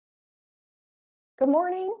Good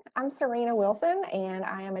morning. I'm Serena Wilson, and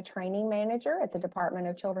I am a training manager at the Department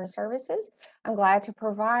of Children's Services. I'm glad to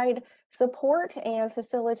provide support and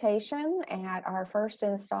facilitation at our first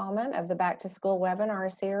installment of the Back to School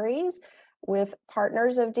webinar series with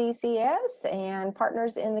partners of DCS and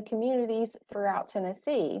partners in the communities throughout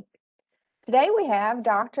Tennessee. Today we have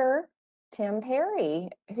Dr. Tim Perry,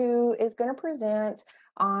 who is going to present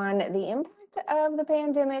on the impact of the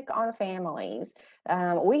pandemic on families.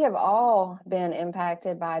 We have all been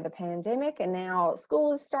impacted by the pandemic, and now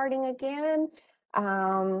school is starting again.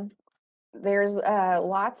 There's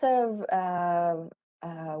lots of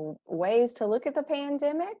ways to look at the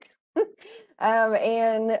pandemic.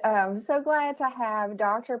 And I'm so glad to have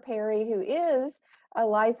Dr. Perry, who is a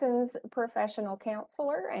licensed professional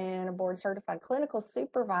counselor and a board certified clinical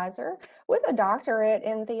supervisor with a doctorate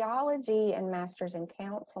in theology and master's in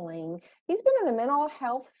counseling. He's been in the mental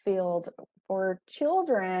health field for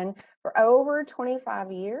children for over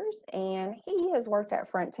 25 years, and he has worked at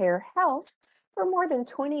Frontier Health for more than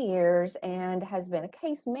 20 years and has been a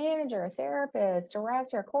case manager, therapist,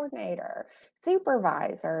 director, coordinator,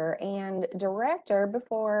 supervisor, and director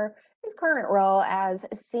before his current role as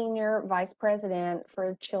Senior Vice President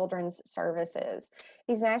for Children's Services.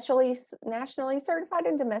 He's nationally certified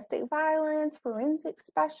in domestic violence, forensic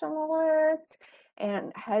specialist,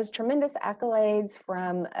 and has tremendous accolades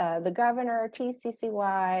from the governor,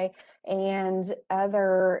 TCCY, and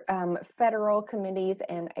other federal committees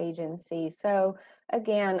and agencies. So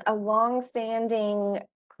again, a long-standing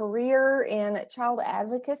career in child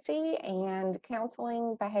advocacy and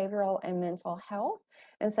counseling, behavioral and mental health.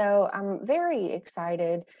 And so I'm very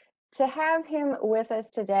excited to have him with us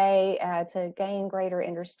today to gain greater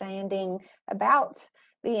understanding about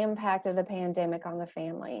the impact of the pandemic on the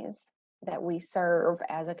families that we serve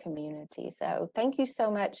as a community. So thank you so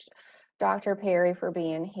much, Dr. Perry, for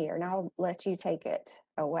being here. And I'll let you take it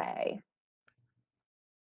away.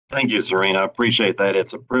 Thank you, Serena. I appreciate that.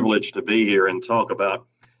 It's a privilege to be here and talk about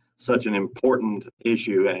such an important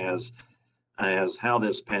issue as how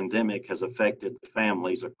this pandemic has affected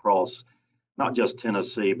families across not just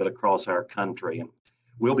Tennessee, but across our country. And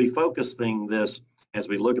we'll be focusing this as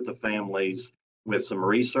we look at the families with some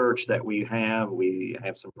research that we have. We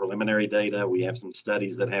have some preliminary data. We have some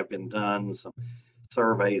studies that have been done, some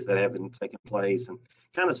surveys that have been taking place, and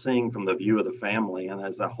kind of seeing from the view of the family and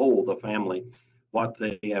as a whole, the family, what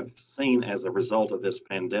they have seen as a result of this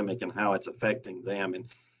pandemic and how it's affecting them.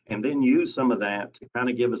 And then use some of that to kind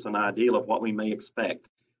of give us an idea of what we may expect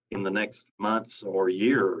in the next months or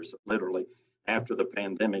years, literally, after the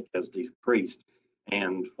pandemic has decreased,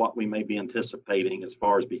 and what we may be anticipating as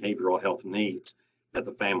far as behavioral health needs that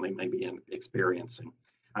the family may be experiencing.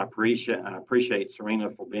 I appreciate Serena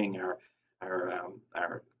for being our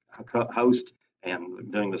host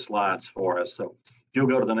and doing the slides for us. So if you'll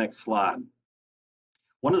go to the next slide.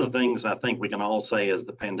 One of the things I think we can all say is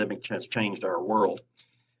the pandemic has changed our world.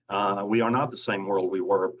 We are not the same world we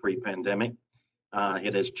were pre-pandemic.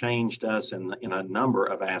 It has changed us in a number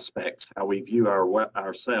of aspects: how we view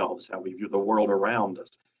ourselves, how we view the world around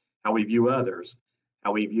us, how we view others,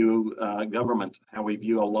 how we view government, how we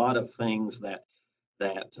view a lot of things that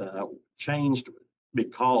changed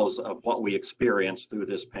because of what we experienced through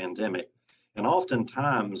this pandemic. And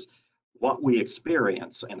oftentimes, what we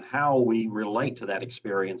experience and how we relate to that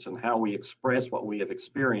experience and how we express what we have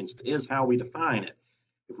experienced is how we define it.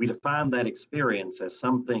 If we define that experience as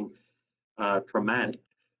something traumatic,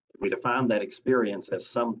 if we define that experience as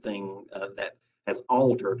something that has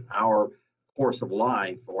altered our course of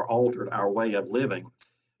life or altered our way of living,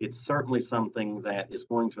 it's certainly something that is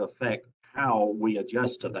going to affect how we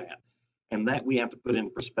adjust to that. And that we have to put in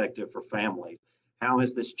perspective for families. How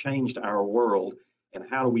has this changed our world, and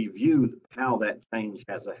how do we view how that change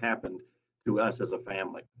has happened to us as a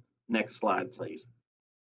family? Next slide, please.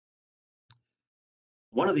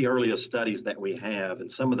 One of the earliest studies that we have,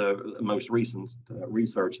 and some of the most recent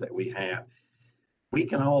research that we have, we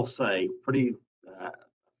can all say pretty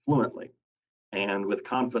fluently and with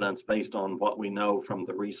confidence based on what we know from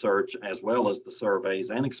the research as well as the surveys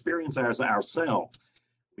and experience ourselves.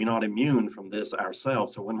 We're not immune from this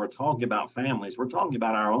ourselves. So when we're talking about families, we're talking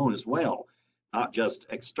about our own as well, not just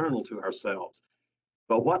external to ourselves.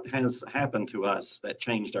 But what has happened to us that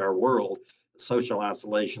changed our world? The social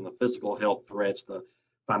isolation, the physical health threats, the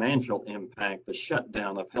financial impact, the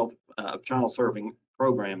shutdown of child serving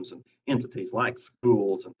programs and entities like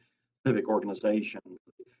schools and civic organizations,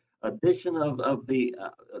 addition of the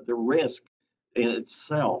risk in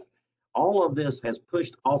itself. All of this has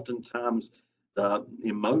pushed oftentimes the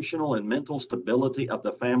emotional and mental stability of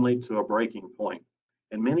the family to a breaking point.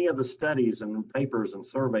 And many of the studies and papers and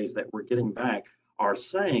surveys that we're getting back are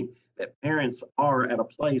saying that parents are at a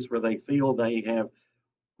place where they feel they have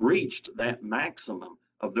reached that maximum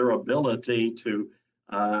of their ability to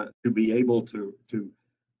be able to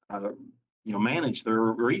uh, manage their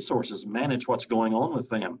resources, manage what's going on with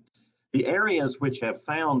them. The areas which have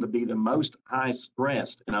found to be the most high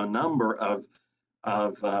stressed in a number of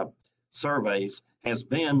surveys has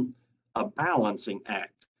been a balancing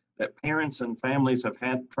act that parents and families have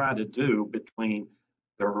had to try to do between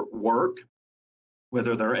their work,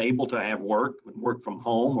 whether they're able to have work from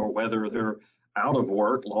home, or whether they're out of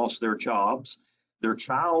work, lost their jobs, their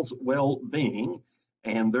child's well-being,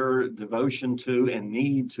 and their devotion to and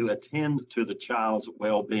need to attend to the child's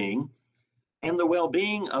well-being, and the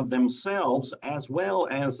well-being of themselves as well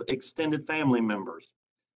as extended family members.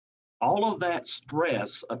 All of that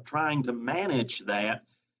stress of trying to manage that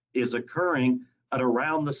is occurring at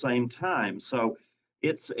around the same time. So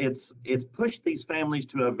it's pushed these families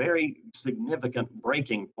to a very significant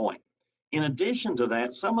breaking point. In addition to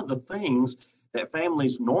that, some of the things that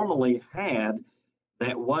families normally had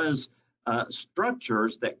that was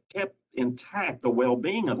structures that kept intact the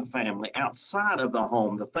well-being of the family outside of the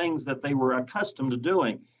home, the things that they were accustomed to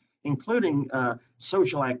doing, including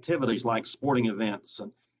social activities like sporting events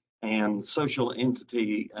and social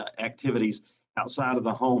entity activities outside of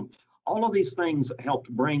the home. All of these things helped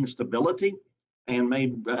bring stability and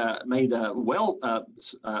made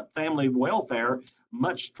family welfare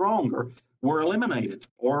much stronger, were eliminated,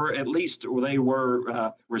 or at least they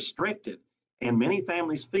were restricted. And many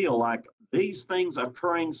families feel like these things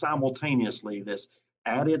occurring simultaneously, this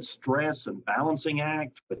added stress and balancing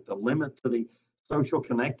act with the limit to the social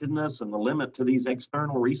connectedness and the limit to these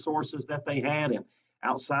external resources that they had, and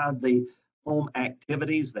outside the home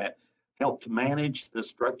activities that helped manage the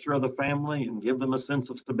structure of the family and give them a sense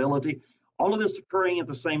of stability. All of this occurring at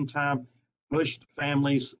the same time pushed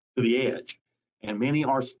families to the edge. And many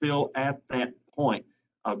are still at that point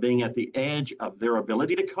of being at the edge of their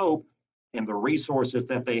ability to cope and the resources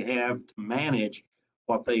that they have to manage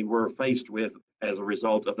what they were faced with as a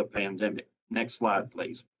result of the pandemic. Next slide,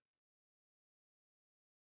 please.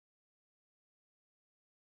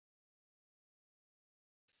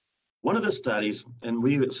 One of the studies,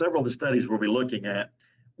 and several of the studies we'll be looking at,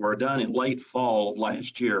 were done in late fall of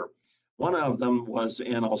last year. One of them was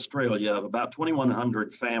in Australia of about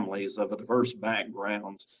 2,100 families of diverse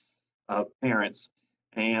backgrounds of parents.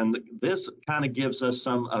 And this kind of gives us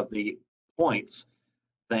some of the points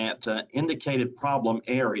that indicated problem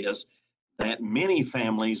areas that many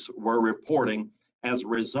families were reporting as a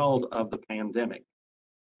result of the pandemic.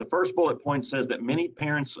 The first bullet point says that many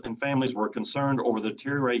parents and families were concerned over the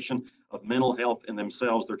deterioration of mental health in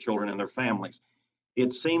themselves, their children, and their families.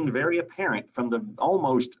 It seemed very apparent from the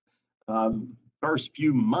almost first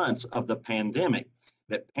few months of the pandemic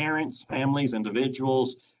that parents, families,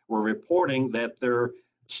 individuals were reporting that their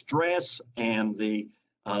stress and the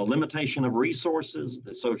limitation of resources,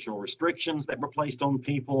 the social restrictions that were placed on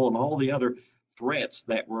people, and all the other threats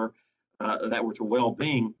that were to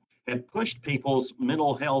well-being had pushed people's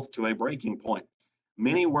mental health to a breaking point.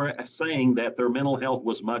 Many were saying that their mental health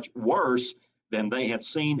was much worse than they had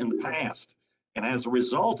seen in the past. And as a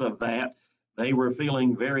result of that, they were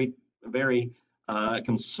feeling very, very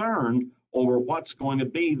concerned over what's going to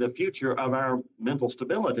be the future of our mental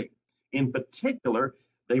stability. In particular,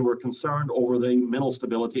 they were concerned over the mental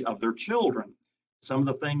stability of their children. Some of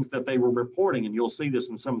the things that they were reporting, and you'll see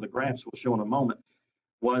this in some of the graphs we'll show in a moment,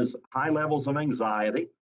 was high levels of anxiety,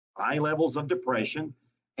 high levels of depression,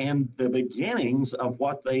 and the beginnings of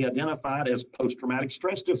what they identified as post-traumatic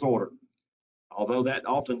stress disorder. Although that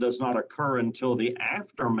often does not occur until the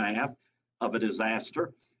aftermath of a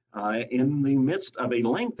disaster, in the midst of a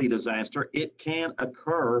lengthy disaster, it can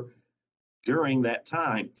occur during that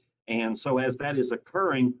time. And so as that is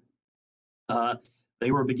occurring,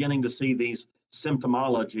 they were beginning to see these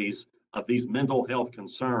symptomologies of these mental health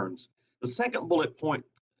concerns. The second bullet point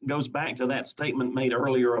goes back to that statement made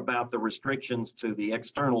earlier about the restrictions to the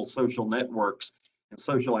external social networks and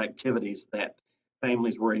social activities that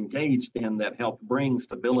families were engaged in that helped bring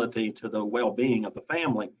stability to the well-being of the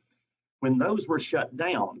family. When those were shut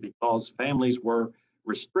down because families were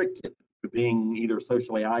restricted to being either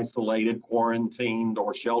socially isolated, quarantined,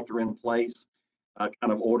 or shelter in place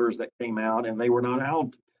kind of orders that came out, and they were not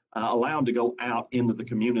allowed to go out into the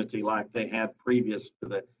community like they had previous to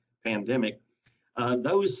the pandemic.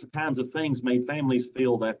 Those kinds of things made families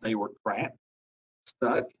feel that they were trapped,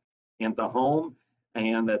 stuck in the home,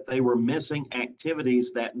 and that they were missing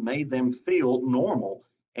activities that made them feel normal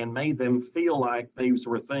and made them feel like these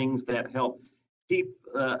were things that helped keep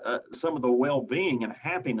some of the well-being and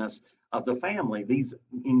happiness of the family, these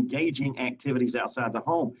engaging activities outside the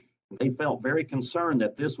home. They felt very concerned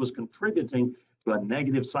that this was contributing to a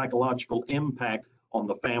negative psychological impact on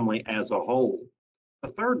the family as a whole. The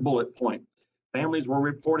third bullet point, families were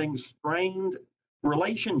reporting strained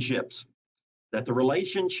relationships, that the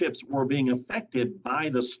relationships were being affected by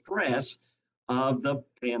the stress of the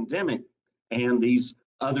pandemic and these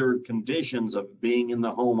other conditions of being in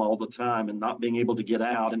the home all the time and not being able to get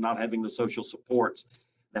out and not having the social supports,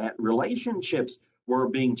 that relationships were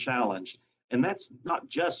being challenged. And that's not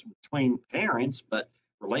just between parents, but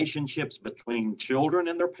relationships between children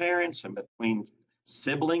and their parents and between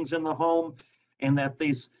siblings in the home. And that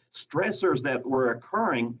these stressors that were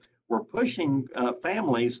occurring were pushing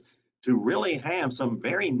families to really have some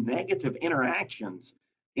very negative interactions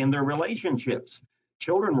in their relationships.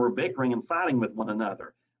 Children were bickering and fighting with one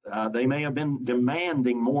another. They may have been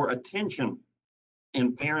demanding more attention,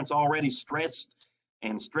 and parents already stressed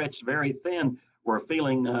and stretched very thin were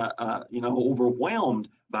feeling, overwhelmed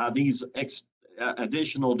by these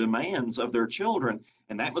additional demands of their children,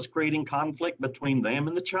 and that was creating conflict between them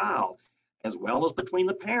and the child, as well as between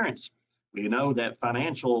the parents. We know that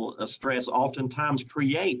financial stress oftentimes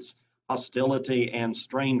creates hostility and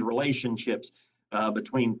strained relationships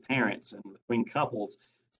between parents and between couples.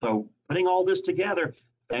 So putting all this together,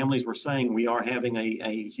 families were saying we are having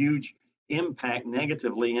a huge impact,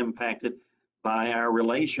 negatively impacted by our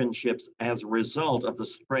relationships as a result of the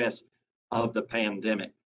stress of the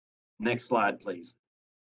pandemic. Next slide, please.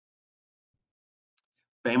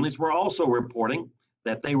 Families were also reporting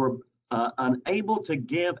that they were unable to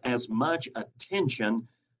give as much attention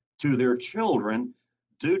to their children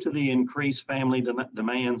due to the increased family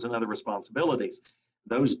demands and other responsibilities.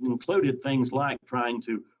 Those included things like trying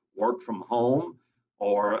to work from home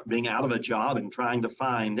or being out of a job and trying to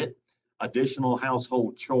find it, additional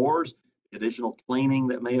household chores, additional cleaning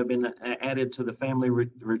that may have been added to the family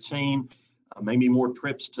routine, maybe more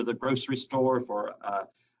trips to the grocery store for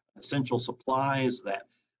essential supplies that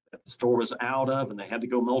the store was out of and they had to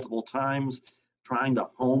go multiple times, trying to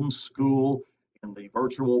homeschool in the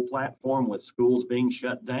virtual platform with schools being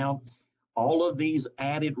shut down. All of these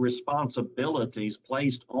added responsibilities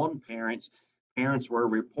placed on parents. Parents were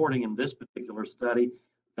reporting in this particular study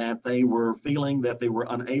that they were feeling that they were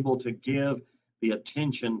unable to give the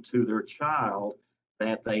attention to their child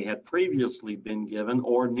that they had previously been given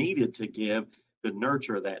or needed to give to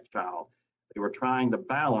nurture that child. They were trying to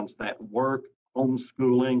balance that work,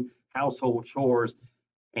 homeschooling, household chores,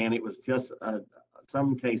 and it was just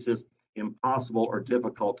some cases impossible or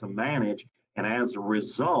difficult to manage. And as a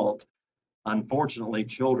result, unfortunately,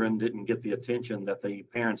 children didn't get the attention that the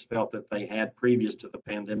parents felt that they had previous to the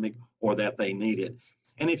pandemic or that they needed.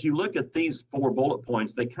 And if you look at these 4 bullet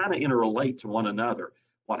points, they kind of interrelate to one another.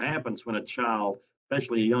 What happens when a child,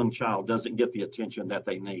 especially a young child, doesn't get the attention that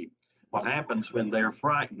they need? What happens when they're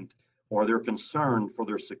frightened or they're concerned for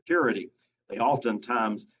their security? They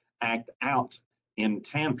oftentimes act out in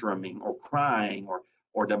tantruming or crying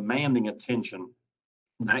or demanding attention.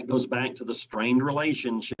 And that goes back to the strained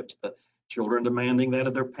relationships, the children demanding that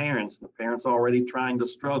of their parents, the parents already trying to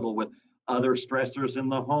struggle with other stressors in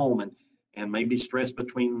the home and maybe stress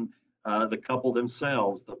between the couple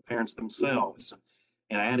themselves, the parents themselves.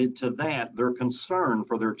 And added to that, their concern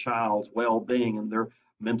for their child's well-being and their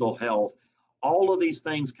mental health. All of these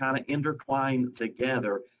things kind of intertwined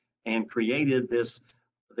together and created this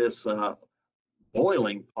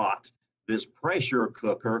boiling pot, this pressure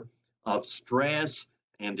cooker of stress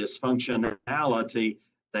and dysfunctionality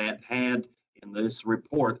that had, in this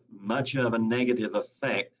report, much of a negative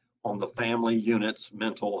effect on the family unit's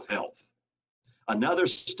mental health. Another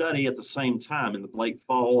study at the same time in the late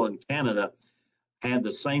fall in Canada had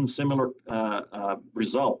the same similar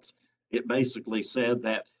results. It basically said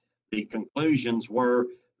that the conclusions were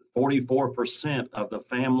 44% of the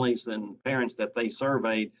families and parents that they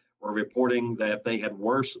surveyed were reporting that they had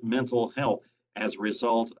worse mental health as a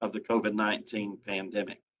result of the COVID-19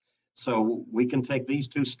 pandemic. So we can take these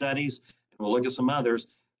 2 studies and we'll look at some others,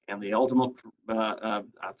 and the ultimate, I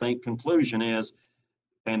think, conclusion is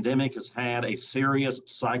the pandemic has had a serious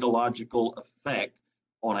psychological effect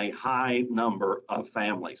on a high number of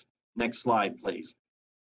families. Next slide, please.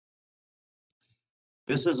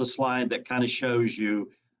 This is a slide that kind of shows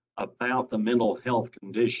you about the mental health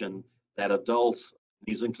condition that adults,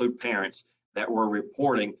 these include parents, that were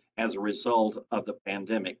reporting as a result of the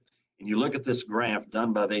pandemic. And you look at this graph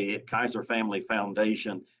done by the Kaiser Family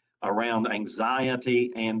Foundation around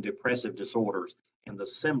anxiety and depressive disorders and the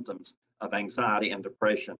symptoms of anxiety and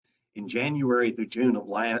depression. In January through June of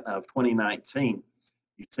 2019,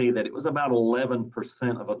 you see that it was about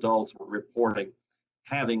 11% of adults were reporting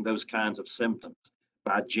having those kinds of symptoms.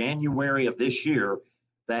 By January of this year,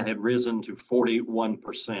 that had risen to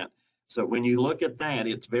 41%. So when you look at that,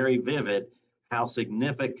 it's very vivid how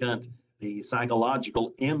significant the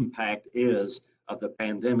psychological impact is of the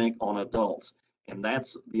pandemic on adults. And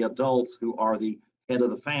that's the adults who are the head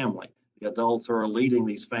of the family, the adults who are leading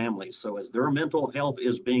these families. So as their mental health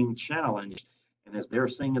is being challenged, and as they're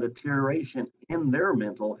seeing a deterioration in their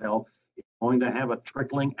mental health, it's going to have a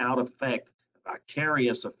trickling out effect, a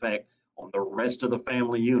vicarious effect on the rest of the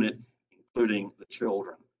family unit, including the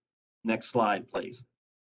children. Next slide, please.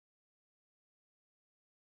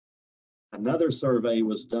 Another survey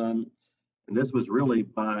was done, and this was really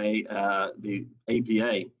by the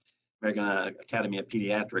APA, American Academy of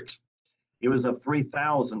Pediatrics. It was of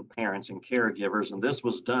 3,000 parents and caregivers, and this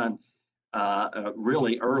was done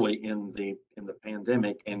really early in the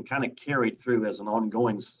pandemic and kind of carried through as an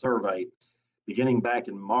ongoing survey, beginning back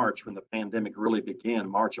in March when the pandemic really began,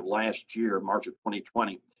 March of last year, March of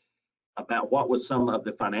 2020, about what was some of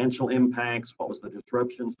the financial impacts, what was the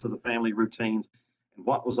disruptions to the family routines, and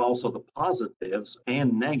what was also the positives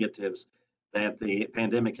and negatives that the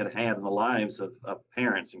pandemic had had in the lives of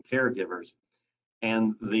parents and caregivers.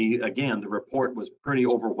 And again, the report was pretty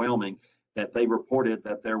overwhelming that they reported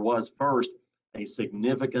that there was first a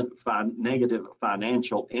significant negative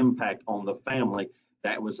financial impact on the family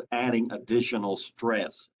that was adding additional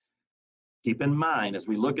stress. Keep in mind, as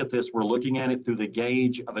we look at this, we're looking at it through the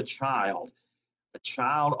gauge of a child. A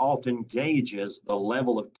child often gauges the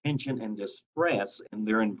level of tension and distress in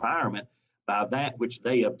their environment by that which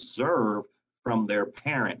they observe from their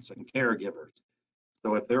parents and caregivers.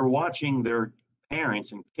 So if they're watching their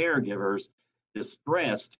parents and caregivers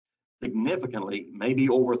distressed significantly, maybe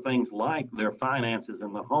over things like their finances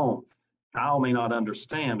in the home, child may not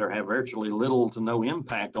understand or have virtually little to no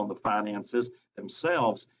impact on the finances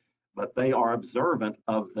themselves, but they are observant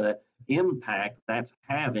of the impact that's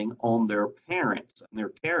having on their parents and their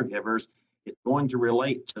caregivers. It's going to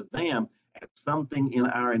relate to them as something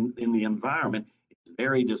in the environment is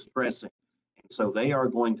very distressing. And so they are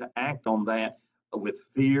going to act on that with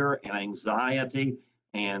fear and anxiety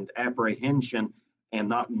and apprehension, and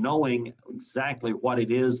not knowing exactly what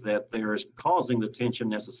it is that there's causing the tension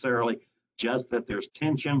necessarily, just that there's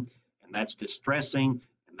tension, and that's distressing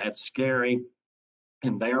and that's scary.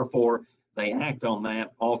 And therefore, they act on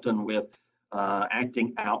that often with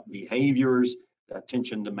acting out behaviors,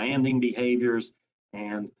 attention demanding behaviors,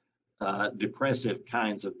 and depressive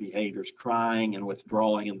kinds of behaviors, crying and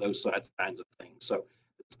withdrawing and those kinds of things. So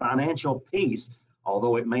this financial piece,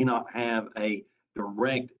 although it may not have a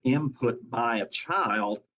direct input by a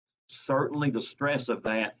child, certainly the stress of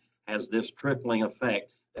that has this trickling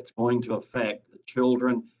effect that's going to affect the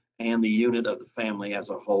children and the unit of the family as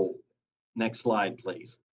a whole. Next slide,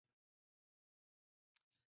 please.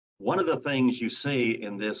 One of the things you see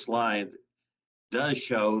in this slide does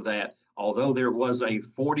show that although there was a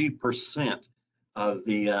 40% of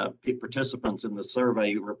the participants in the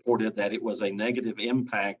survey reported that it was a negative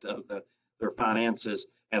impact of their finances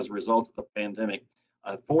as a result of the pandemic,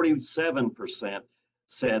 47%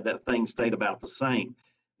 said that things stayed about the same.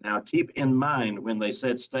 Now, keep in mind, when they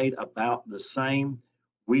said stayed about the same,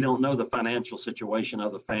 we don't know the financial situation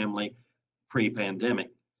of the family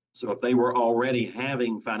pre-pandemic. So if they were already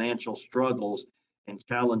having financial struggles and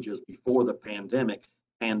challenges before the pandemic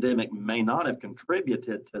may not have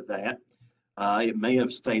contributed to that. It may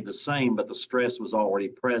have stayed the same, but the stress was already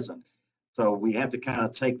present. So we have to kind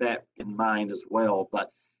of take that in mind as well.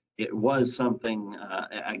 But it was something,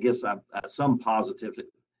 I guess, some positive to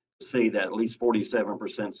see that at least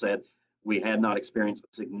 47% said we had not experienced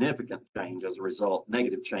a significant change as a result,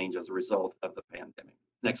 negative change as a result of the pandemic.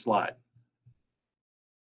 Next slide.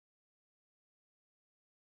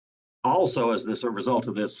 Also, as a result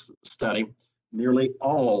of this study, nearly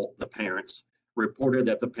all the parents reported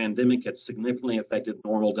that the pandemic had significantly affected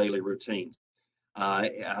normal daily routines.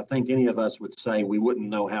 I think any of us would say we wouldn't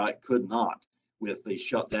know how it could not, with the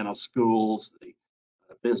shutdown of schools, the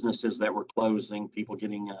businesses that were closing, people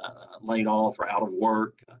getting laid off or out of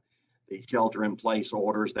work, the shelter-in-place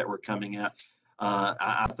orders that were coming out.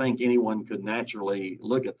 I think anyone could naturally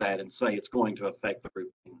look at that and say it's going to affect the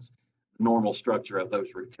routines, the normal structure of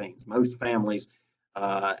those routines. Most families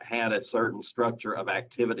had a certain structure of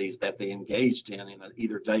activities that they engaged in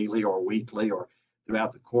either daily or weekly or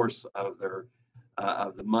throughout the course of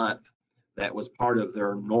the month. That was part of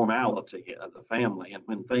their normality of the family. And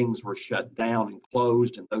when things were shut down and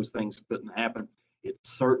closed and those things couldn't happen, it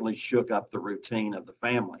certainly shook up the routine of the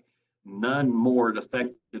family. None more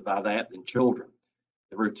affected by that than children.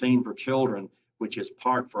 The routine for children, which is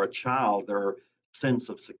part for a child, their sense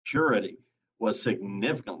of security, was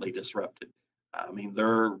significantly disrupted. I mean,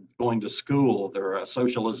 they're going to school, their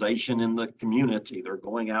socialization in the community, they're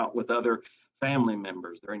going out with other family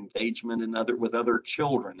members, their engagement with other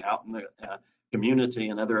children out in the community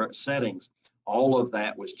and other settings. All of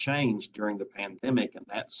that was changed during the pandemic, and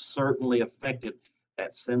that certainly affected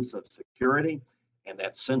that sense of security and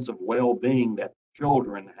that sense of well-being that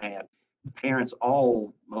children had. Parents,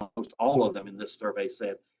 most all of them in this survey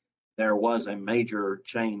said there was a major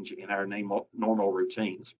change in our normal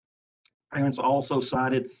routines. Parents also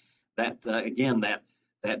cited that, again,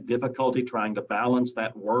 that difficulty trying to balance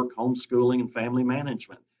that work, homeschooling, and family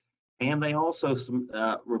management. And they also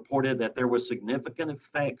reported that there was significant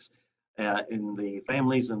effects in the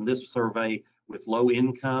families in this survey with low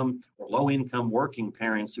income or low income working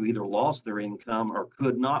parents who either lost their income or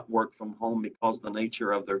could not work from home because of the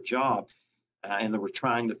nature of their job. And they were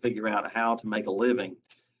trying to figure out how to make a living.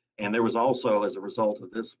 And there was also, as a result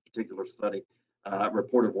of this particular study,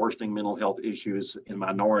 reported worsening mental health issues in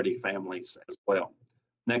minority families as well.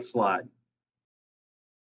 Next slide.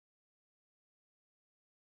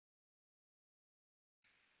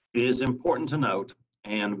 It is important to note,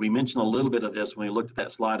 and we mentioned a little bit of this when we looked at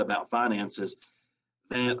that slide about finances,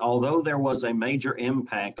 that although there was a major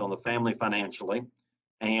impact on the family financially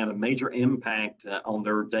and a major impact on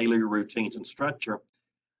their daily routines and structure,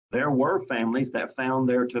 there were families that found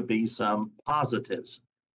there to be some positives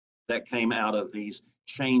that came out of these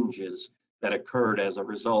changes that occurred as a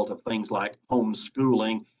result of things like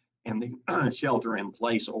homeschooling and the shelter in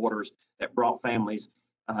place orders that brought families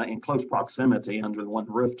in close proximity under one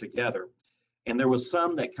roof together. And there was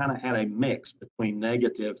some that kind of had a mix between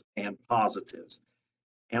negatives and positives.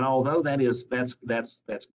 And although that's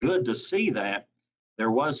good to see that,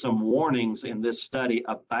 there was some warnings in this study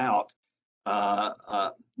about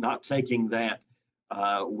not taking that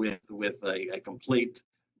with a complete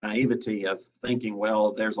naivety of thinking,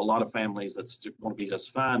 well, there's a lot of families that's going to be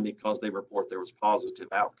just fine because they report there was positive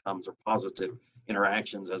outcomes or positive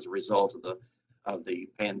interactions as a result of the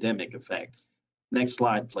pandemic effect. Next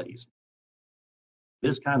slide, please.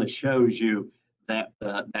 This kind of shows you that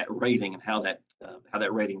rating and how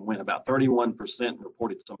that rating went. About 31%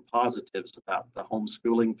 reported some positives about the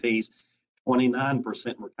homeschooling piece.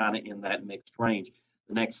 29% were kind of in that mixed range.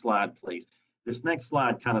 The next slide, please. This next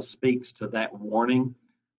slide kind of speaks to that warning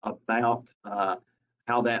about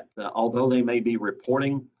how that, although they may be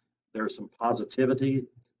reporting, there's some positivity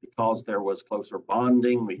because there was closer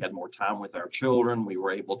bonding. We had more time with our children. We were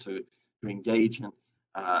able to engage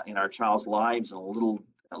in our child's lives in a little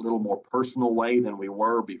more personal way than we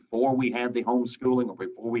were before we had the homeschooling or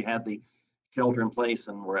before we had the shelter in place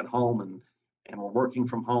and we're at home and we're working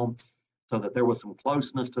from home, so that there was some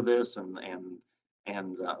closeness to this and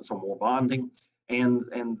some more bonding.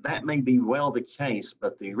 And that may be well the case,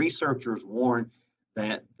 but the researchers warn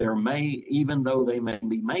that there may, even though they may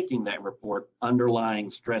be making that report, underlying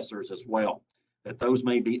stressors as well, that those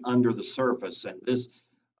may be under the surface, and this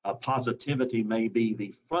positivity may be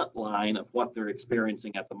the front line of what they're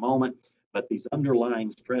experiencing at the moment, but these underlying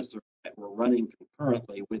stressors that were running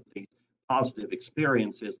concurrently with these positive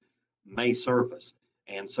experiences may surface.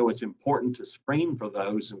 And so it's important to screen for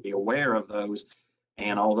those and be aware of those.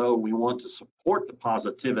 And although we want to support the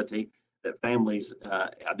positivity that families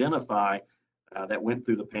identify that went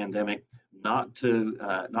through the pandemic, not to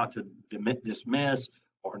dismiss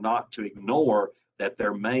or not to ignore that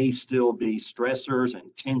there may still be stressors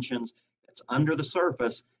and tensions that's under the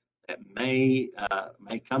surface that may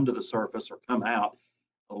come to the surface or come out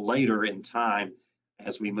later in time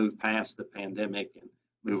as we move past the pandemic and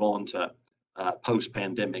move on to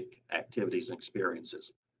post-pandemic activities and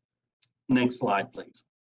experiences. Next slide, please.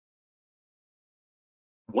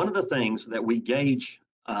 One of the things that we gauge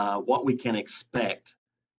what we can expect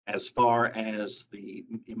as far as the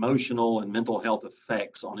emotional and mental health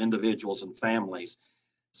effects on individuals and families,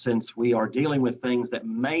 since we are dealing with things that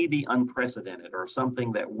may be unprecedented or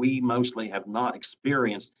something that we mostly have not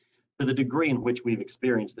experienced to the degree in which we've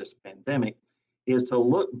experienced this pandemic, is to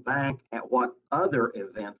look back at what other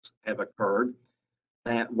events have occurred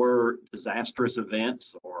that were disastrous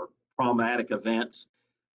events or traumatic events,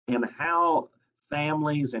 and how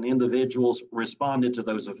families and individuals responded to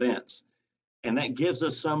those events. And that gives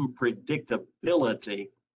us some predictability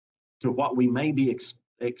to what we may be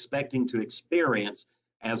expecting to experience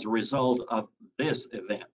as a result of this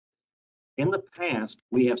event. In the past,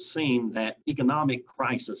 we have seen that economic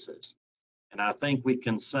crises, and I think we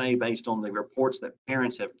can say, based on the reports that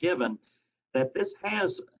parents have given, that this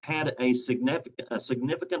has had a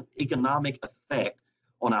significant economic effect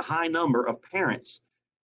on a high number of parents.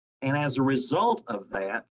 And as a result of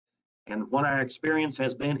that, And what our experience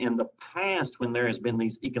has been in the past when there has been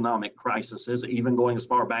these economic crises, even going as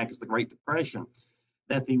far back as the Great Depression,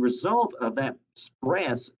 that the result of that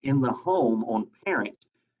stress in the home on parents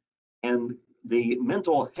and the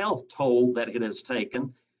mental health toll that it has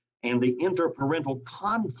taken and the interparental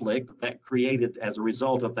conflict that created as a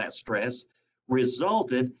result of that stress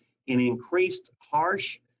resulted in increased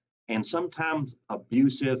harsh and sometimes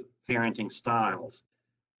abusive parenting styles.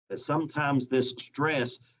 That sometimes this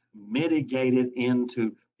stress mitigated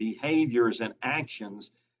into behaviors and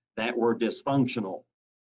actions that were dysfunctional,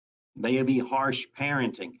 maybe harsh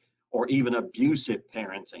parenting or even abusive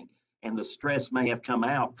parenting. And the stress may have come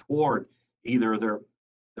out toward either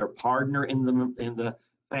their partner in the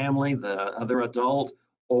family, the other adult,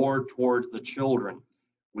 or toward the children.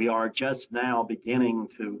 We are just now beginning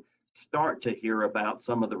to start to hear about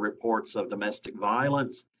some of the reports of domestic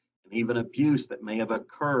violence and even abuse that may have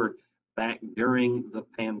occurred back during the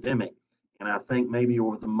pandemic. And I think maybe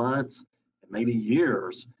over the months, maybe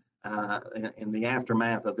years, in the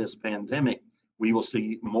aftermath of this pandemic, we will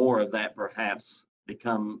see more of that perhaps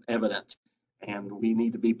become evident. And we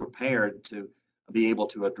need to be prepared to be able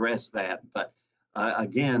to address that. But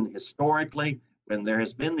again, historically, when there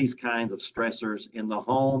has been these kinds of stressors in the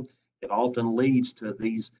home, it often leads to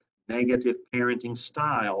these negative parenting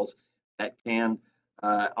styles that can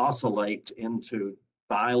oscillate into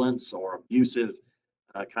violence or abusive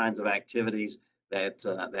kinds of activities that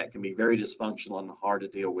can be very dysfunctional and hard to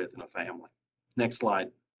deal with in a family. Next slide.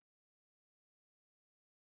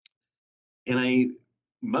 In a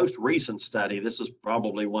most recent study, this is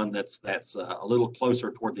probably one that's a little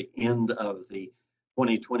closer toward the end of the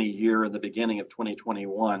 2020 year and the beginning of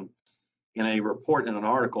 2021. In a report in an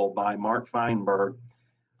article by Mark Feinberg,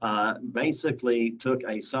 basically took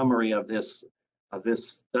a summary of this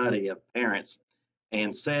study of parents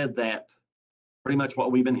and said that pretty much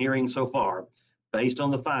what we've been hearing so far, based on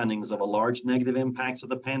the findings of a large negative impacts of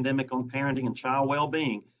the pandemic on parenting and child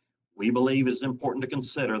well-being, we believe it's important to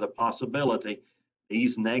consider the possibility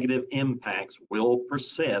these negative impacts will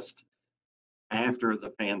persist after the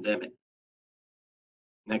pandemic.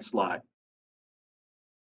 Next slide.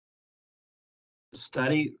 The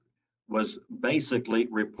study was basically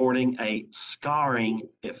reporting a scarring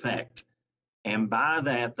effect. And by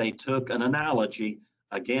that, they took an analogy,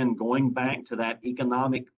 again, going back to that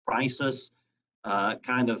economic crisis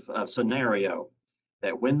kind of scenario,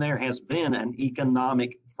 that when there has been an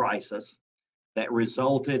economic crisis that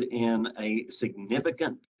resulted in a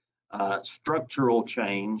significant structural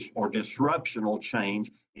change or disruptional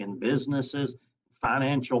change in businesses,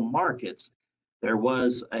 financial markets, there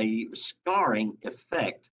was a scarring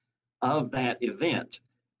effect of that event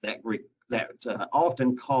that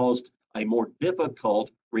often caused a more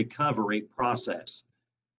difficult recovery process.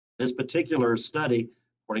 This particular study,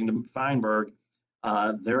 according to Feinberg,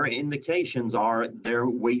 their indications are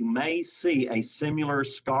we may see a similar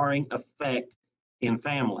scarring effect in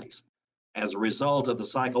families as a result of the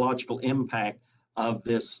psychological impact of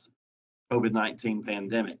this COVID-19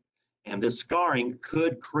 pandemic. And this scarring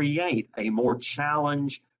could create a more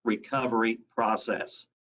challenged recovery process.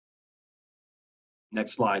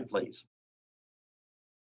 Next slide, please.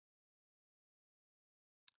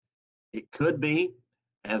 It could be,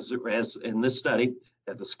 as in this study,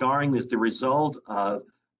 that the scarring is the result of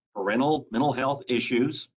parental mental health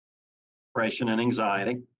issues, depression and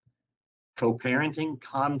anxiety, co-parenting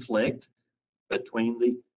conflict between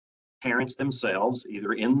the parents themselves,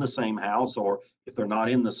 either in the same house or if they're not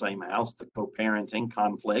in the same house, the co-parenting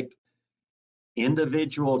conflict,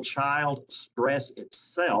 individual child stress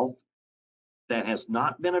itself that has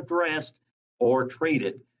not been addressed or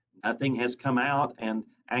treated. Nothing has come out and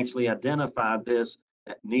actually identified this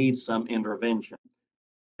that needs some intervention.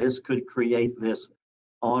 This could create this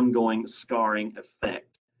ongoing scarring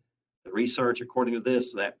effect. The research, according to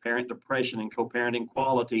this, that parent depression and co-parenting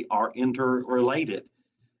quality are interrelated.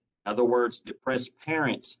 In other words, depressed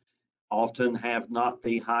parents often have not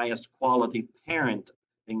the highest quality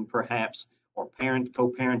parenting, perhaps, or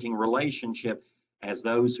co-parenting relationship as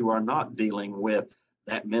those who are not dealing with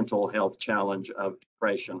that mental health challenge of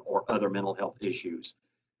depression or other mental health issues.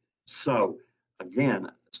 So,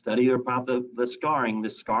 again, study about the scarring.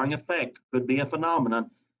 This scarring effect could be a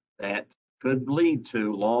phenomenon that could lead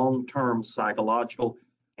to long-term psychological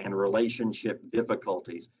and relationship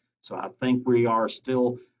difficulties. So I think we are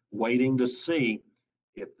still waiting to see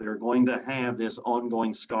if they're going to have this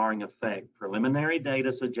ongoing scarring effect. Preliminary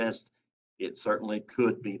data suggests it certainly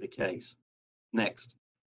could be the case. Next.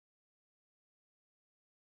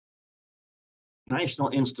 National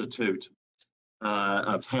Institute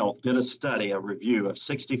of Health did a study, a review of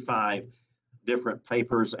 65 different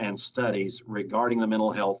papers and studies regarding the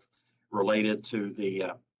mental health related to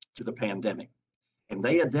the pandemic. And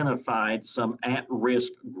they identified some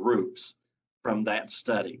at-risk groups from that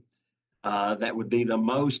study that would be the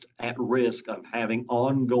most at risk of having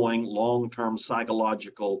ongoing long-term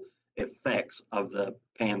psychological effects of the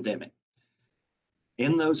pandemic.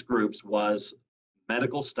 In those groups was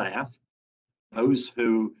medical staff, those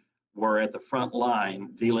who were at the front line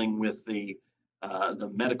dealing with the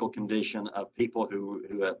medical condition of people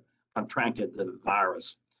who have contracted the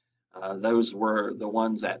virus. Those were the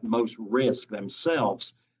ones at most risk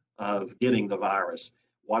themselves of getting the virus,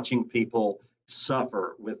 watching people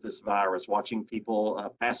suffer with this virus, watching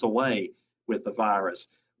people pass away with the virus.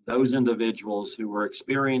 Those individuals who were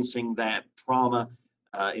experiencing that trauma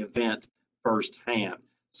event firsthand,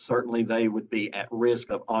 certainly they would be at risk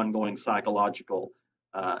of ongoing psychological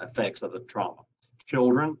effects of the trauma.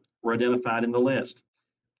 Children were identified in the list,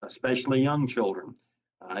 especially young children.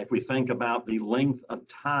 If we think about the length of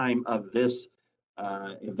time of this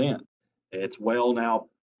event, it's well now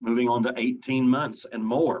moving on to 18 months and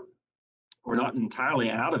more. We're not entirely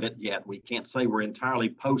out of it yet. We can't say we're entirely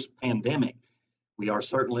post-pandemic. We are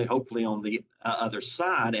certainly, hopefully, on the other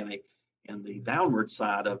side and in the downward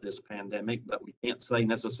side of this pandemic, but we can't say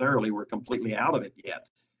necessarily we're completely out of it yet.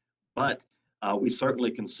 But we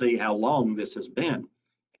certainly can see how long this has been.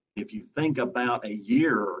 If you think about a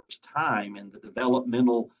year's time in the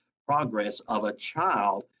developmental progress of a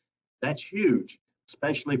child, that's huge,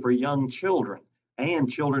 especially for young children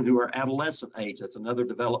and children who are adolescent age. That's another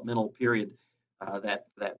developmental period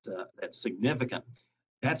that's significant.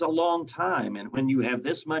 That's a long time. And when you have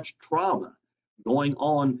this much trauma going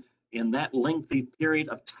on in that lengthy period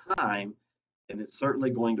of time, then it's certainly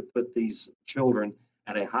going to put these children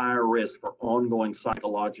at a higher risk for ongoing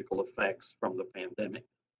psychological effects from the pandemic.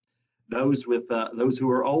 Those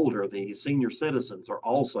who are older, the senior citizens, are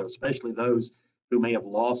also, especially those who may have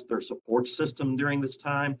lost their support system during this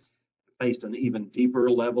time, faced an even deeper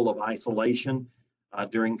level of isolation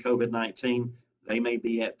during COVID-19. They may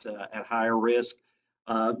be at higher risk.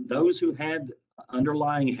 Those who had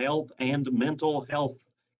underlying health and mental health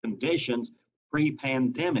conditions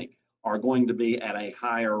pre-pandemic are going to be at a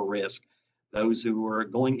higher risk. Those who are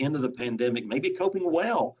going into the pandemic may be coping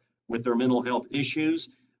well with their mental health issues,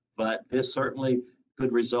 but this certainly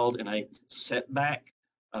could result in a setback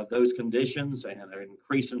of those conditions and an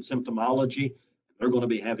increase in symptomology. They're going to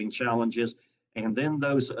be having challenges. And then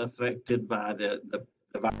those affected by the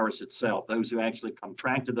virus itself, those who actually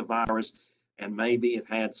contracted the virus and maybe have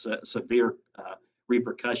had severe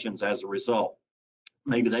repercussions as a result.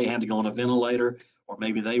 Maybe they had to go on a ventilator, or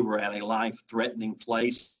maybe they were at a life-threatening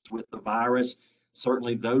place with the virus.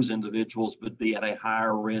 Certainly those individuals would be at a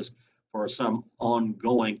higher risk for some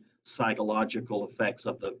ongoing psychological effects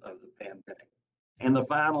of the pandemic. And the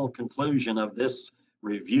final conclusion of this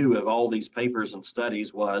review of all these papers and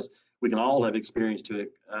studies was we can all have expect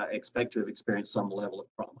to have experienced some level of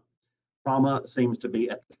trauma. Trauma seems to be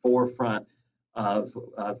at the forefront of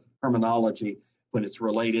terminology when it's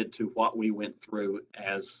related to what we went through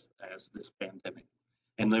as this pandemic.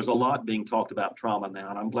 And there's a lot being talked about trauma now,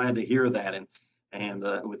 and I'm glad to hear that. And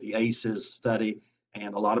with the ACEs study,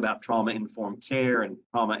 and a lot about trauma-informed care and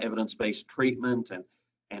trauma evidence-based treatment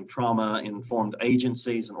and trauma-informed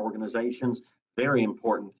agencies and organizations, very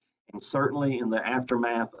important. And certainly in the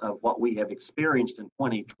aftermath of what we have experienced in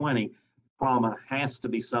 2020, trauma has to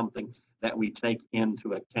be something that we take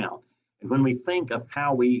into account. And when we think of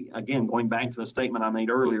how we, again, going back to the statement I made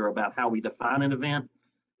earlier about how we define an event,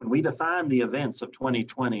 when we define the events of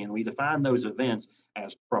 2020 and we define those events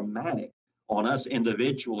as traumatic on us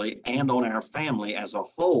individually and on our family as a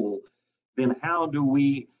whole, then how do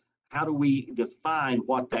we define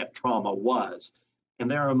what that trauma was?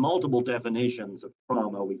 And there are multiple definitions of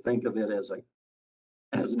trauma. We think of it as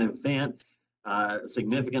an event, a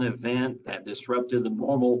significant event that disrupted the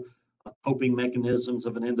normal coping mechanisms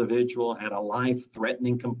of an individual, had a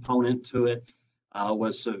life-threatening component to it,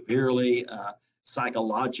 was severely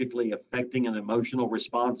psychologically affecting an emotional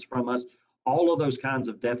response from us. All of those kinds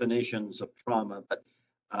of definitions of trauma. But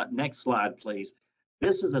next slide, please.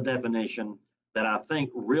 This is a definition that I think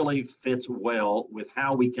really fits well with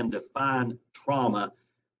how we can define trauma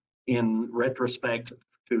in retrospect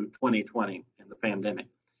to 2020 and the pandemic.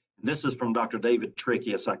 And this is from Dr. David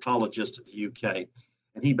Trickey, a psychologist at the UK.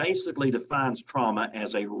 And he basically defines trauma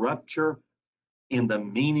as a rupture in the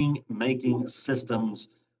meaning-making systems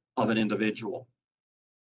of an individual.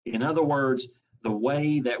 In other words, the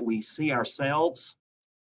way that we see ourselves,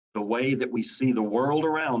 the way that we see the world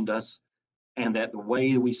around us, and that the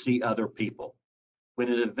way we see other people.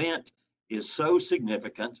 When an event is so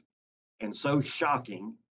significant and so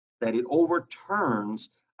shocking that it overturns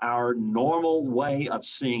our normal way of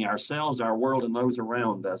seeing ourselves, our world, and those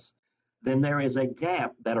around us, then there is a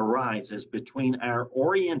gap that arises between our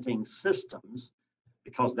orienting systems,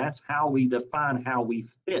 because that's how we define how we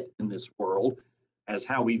fit in this world, as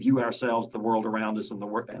how we view ourselves, the world around us, and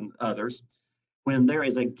and others. When there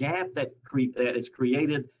is a gap that is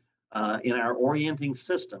created in our orienting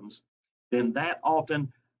systems, then that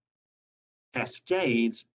often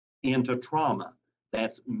cascades into trauma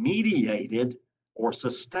that's mediated or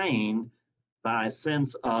sustained by a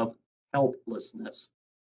sense of helplessness.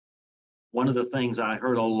 One of the things I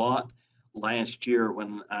heard a lot last year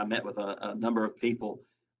when I met with a number of people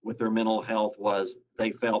with their mental health was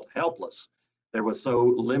they felt helpless. There was so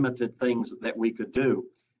limited things that we could do.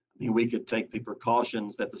 I mean, we could take the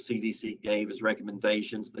precautions that the CDC gave as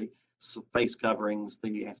recommendations, the face coverings,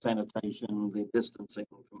 the sanitation, the distancing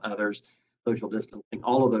from others, social distancing,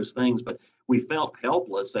 all of those things. But we felt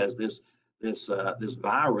helpless as this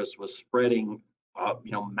virus was spreading,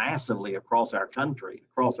 massively across our country,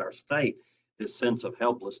 across our state. This sense of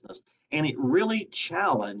helplessness, and it really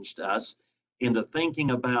challenged us into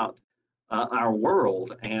thinking about our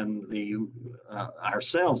world and the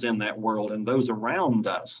ourselves in that world and those around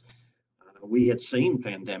us. We had seen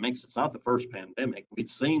pandemics. It's not the first pandemic. We'd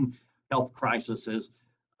seen health crises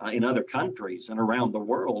in other countries and around the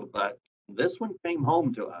world, but this one came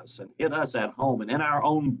home to us and hit us at home and in our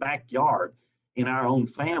own backyard, in our own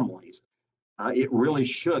families. It really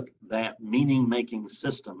shook that meaning-making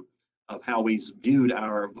system of how we viewed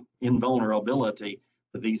our invulnerability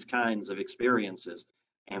to these kinds of experiences.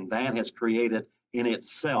 And that has created in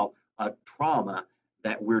itself a trauma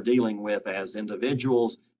that we're dealing with as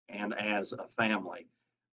individuals and as a family.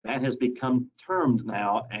 That has become termed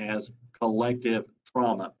now as collective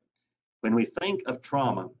trauma. When we think of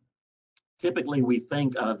trauma, typically we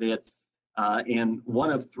think of it in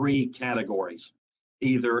one of three categories: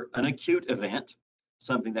 either an acute event,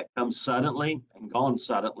 something that comes suddenly and gone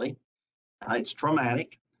suddenly. It's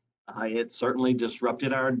traumatic. It certainly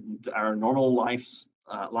disrupted our normal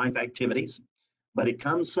life activities, but it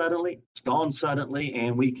comes suddenly, it's gone suddenly,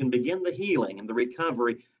 and we can begin the healing and the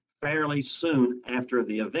recovery fairly soon after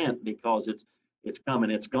the event because it's come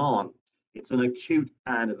and it's gone. It's an acute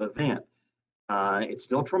kind of event. It's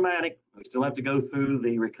still traumatic. We still have to go through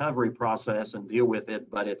the recovery process and deal with it,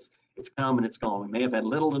 but it's come and it's gone. We may have had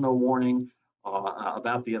little to no warning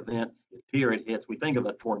about the event. Here it hits. We think of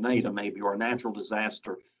a tornado maybe or a natural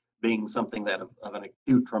disaster being something that of an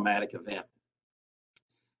acute traumatic event.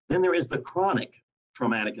 Then there is the chronic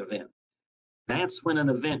traumatic event. That's when an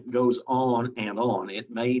event goes on and on.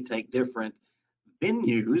 It may take different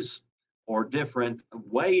venues or different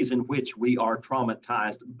ways in which we are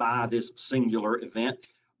traumatized by this singular event,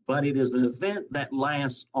 but it is an event that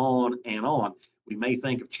lasts on and on. We may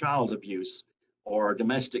think of child abuse or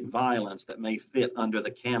domestic violence that may fit under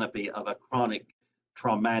the canopy of a chronic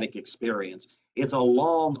traumatic experience. It's a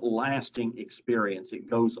long lasting experience. It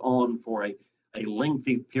goes on for a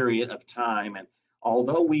lengthy period of time. And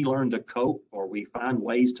although we learn to cope or we find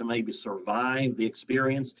ways to maybe survive the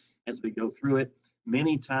experience as we go through it,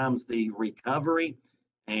 many times the recovery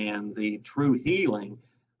and the true healing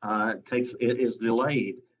is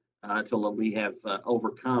delayed till we have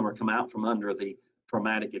overcome or come out from under the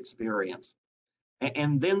traumatic experience.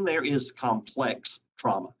 And then there is complex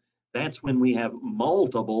trauma. That's when we have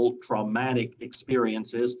multiple traumatic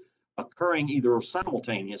experiences occurring either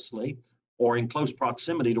simultaneously or in close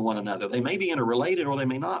proximity to one another. They may be interrelated or they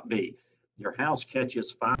may not be. Your house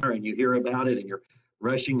catches fire and you hear about it and you're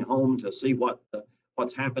rushing home to see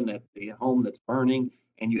what's happened at the home that's burning,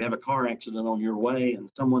 and you have a car accident on your way and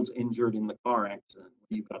someone's injured in the car accident.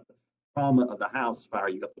 You've got the trauma of the house fire,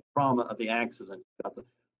 you've got the trauma of the accident, you've got the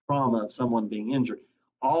trauma of someone being injured.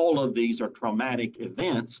 All of these are traumatic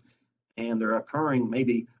events, and they're occurring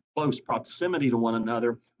maybe close proximity to one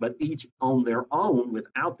another, but each on their own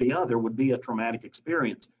without the other would be a traumatic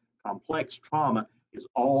experience. Complex trauma is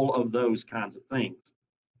all of those kinds of things.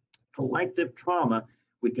 Collective trauma,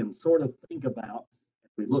 we can sort of think about,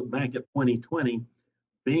 if we look back at 2020,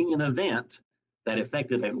 being an event that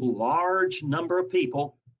affected a large number of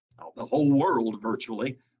people, the whole world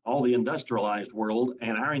virtually, all the industrialized world,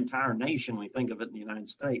 and our entire nation. We think of it in the United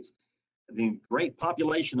States, the great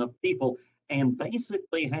population of people, and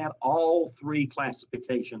basically had all three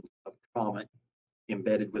classifications of trauma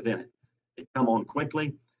embedded within it. It come on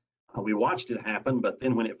quickly. We watched it happen, but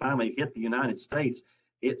then when it finally hit the United States,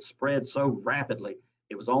 it spread so rapidly.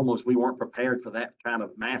 It was almost, we weren't prepared for that kind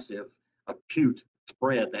of massive, acute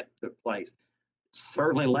spread that took place. It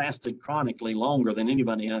certainly lasted chronically longer than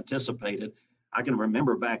anybody anticipated. I can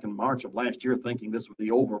remember back in March of last year thinking this would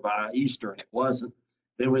be over by Easter, and it wasn't.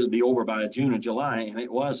 Then it would be over by June or July, and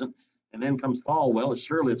it wasn't. And then comes fall. Well,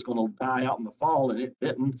 surely it's going to die out in the fall, and it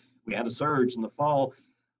didn't. We had a surge in the fall,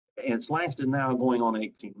 and it's lasted now going on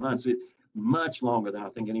 18 months. Much longer than I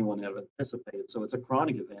think anyone ever anticipated. So it's a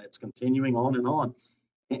chronic event. It's continuing on and on.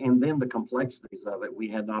 And then the complexities of it. We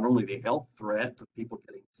had not only the health threat of people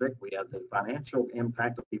getting sick, we had the financial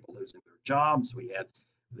impact of people losing their jobs. We had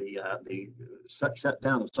the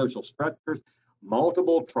shutdown of social structures,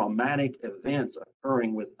 multiple traumatic events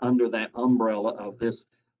occurring with under that umbrella of this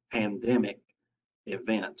pandemic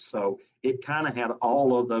event. So it kind of had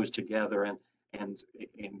all of those together and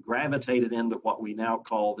gravitated into what we now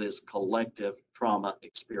call this collective trauma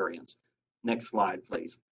experience. Next slide,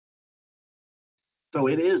 please. So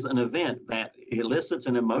it is an event that elicits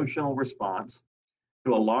an emotional response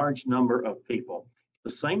to a large number of people. The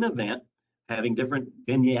same event having different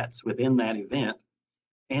vignettes within that event,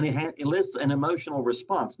 and it elicits an emotional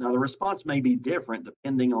response. Now, the response may be different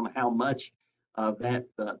depending on how much of that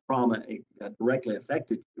trauma directly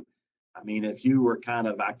affected you. I mean, if you were kind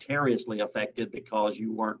of vicariously affected because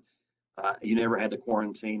you weren't, you never had to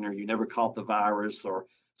quarantine, or you never caught the virus, or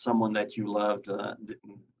someone that you loved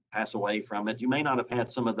didn't pass away from it, you may not have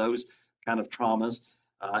had some of those kind of traumas.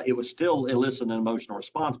 It was still elicit an emotional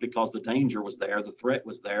response because the danger was there, the threat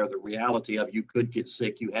was there, the reality of you could get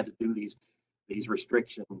sick, you had to do these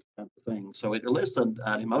restrictions and things. So it elicited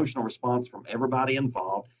an emotional response from everybody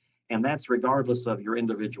involved, and that's regardless of your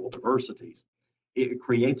individual diversities. It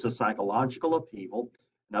creates a psychological upheaval.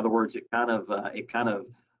 In other words, it kind of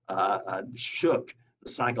shook the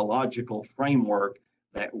psychological framework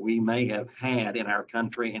that we may have had in our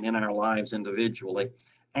country and in our lives individually.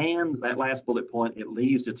 And that last bullet point, it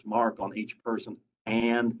leaves its mark on each person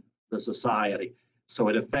and the society. So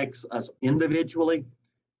it affects us individually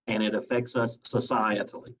and it affects us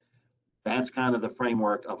societally. That's kind of the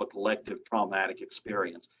framework of a collective traumatic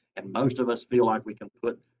experience. And most of us feel like we can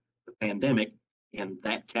put the pandemic in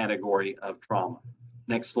that category of trauma.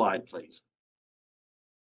 Next slide, please.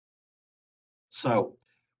 So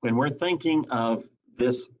when we're thinking of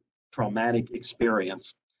this traumatic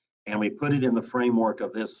experience and we put it in the framework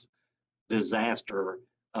of this disaster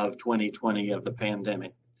of 2020, of the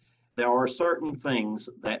pandemic, there are certain things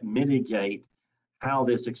that mitigate how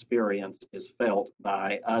this experience is felt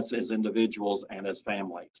by us as individuals and as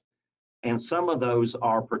families. And some of those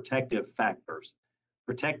are protective factors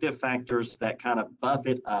that kind of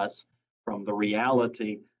buffet us from the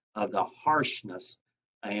reality of the harshness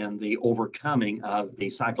and the overcoming of the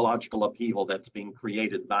psychological upheaval that's being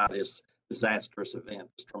created by this disastrous event,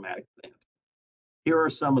 this traumatic event. Here are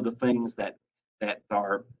some of the things that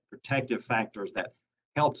are protective factors that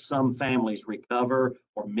help some families recover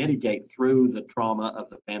or mitigate through the trauma of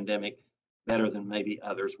the pandemic better than maybe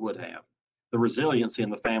others would have. The resiliency in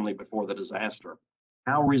the family before the disaster.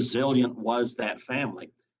 How resilient was that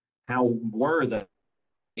family? How were they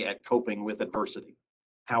at coping with adversity?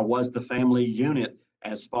 How was the family unit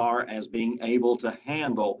as far as being able to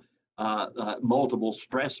handle multiple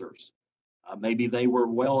stressors? Maybe they were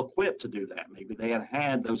well equipped to do that. Maybe they had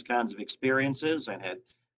had those kinds of experiences and had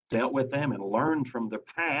dealt with them and learned from their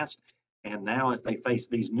past. And now as they face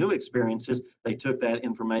these new experiences, they took that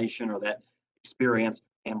information or that experience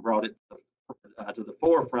and brought it to the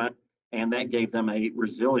forefront. And that gave them a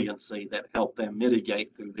resiliency that helped them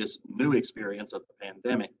mitigate through this new experience of the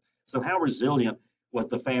pandemic. So how resilient was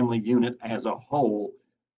the family unit as a whole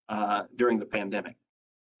during the pandemic?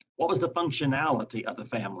 What was the functionality of the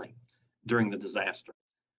family during the disaster?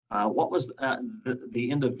 What was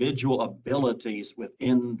the individual abilities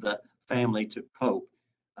within the family to cope?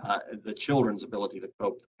 The children's ability to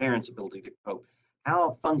cope, the parents' ability to cope.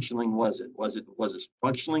 How functioning was it? Was it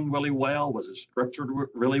functioning really well? Was it structured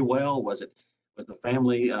really well? Was the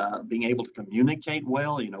family being able to communicate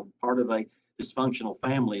well? You know, part of a dysfunctional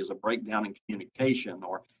family is a breakdown in communication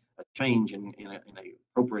or a change in a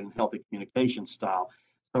appropriate and healthy communication style.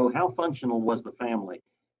 So how functional was the family?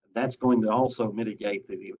 That's going to also mitigate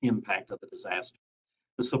the impact of the disaster.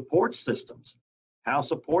 The support systems. How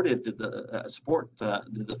supportive did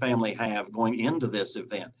the family have going into this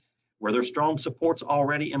event? Were there strong supports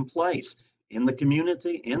already in place in the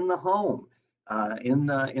community, in the home, in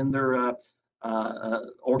their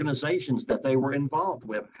organizations that they were involved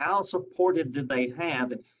with? How supportive did they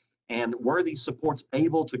have, and were these supports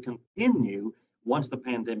able to continue once the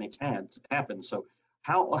pandemic had happened? So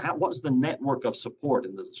what was the network of support?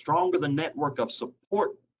 And the stronger the network of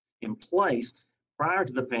support in place prior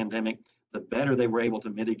to the pandemic, the better they were able to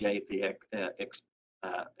mitigate the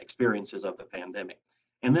experiences of the pandemic.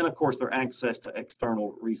 And then, of course, their access to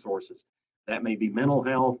external resources. That may be mental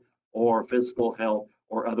health or physical health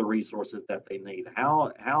or other resources that they need.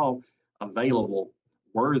 How available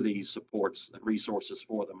were these supports and resources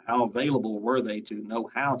for them? How available were they to know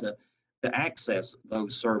how to access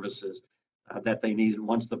those services that they needed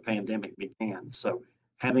once the pandemic began? So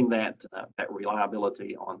having that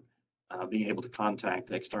reliability on being able to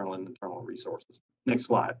contact external and internal resources. Next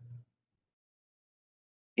slide.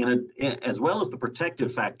 As well as the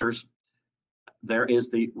protective factors, there is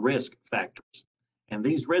the risk factors. And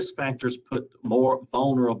these risk factors put more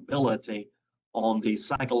vulnerability on the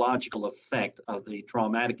psychological effect of the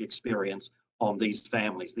traumatic experience on these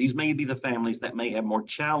families. These may be the families that may have more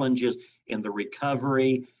challenges in the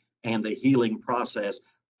recovery and the healing process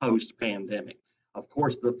post-pandemic. Of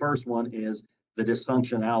course, the first one is the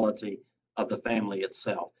dysfunctionality of the family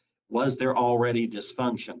itself. Was there already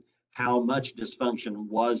dysfunction? How much dysfunction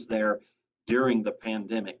was there during the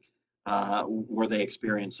pandemic? Were they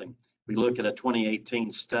experiencing? We look at a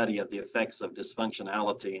 2018 study of the effects of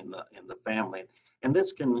dysfunctionality in the family, and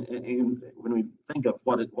this can, when we think of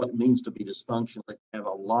what it means to be dysfunctional, it can have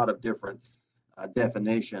a lot of different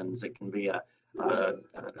definitions. It can be a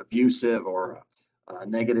abusive or a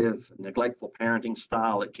negative, neglectful parenting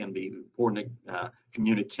style. It can be poor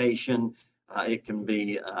communication. It can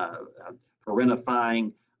be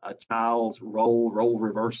parentifying a child's role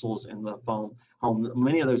reversals in the home.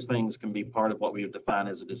 Many of those things can be part of what we would define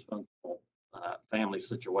as a dysfunctional family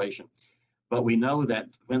situation. But we know that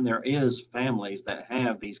when there is families that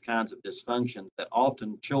have these kinds of dysfunctions, that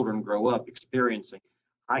often children grow up experiencing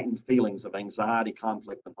heightened feelings of anxiety,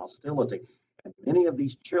 conflict, and hostility. And many of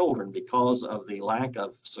these children, because of the lack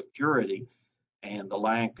of security and the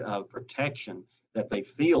lack of protection that they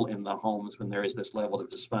feel in the homes when there is this level of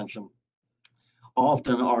dysfunction,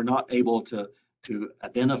 often are not able to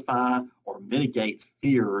identify or mitigate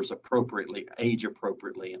fears appropriately, age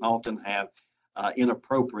appropriately, and often have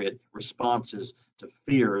inappropriate responses to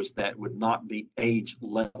fears that would not be age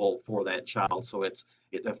level for that child. So it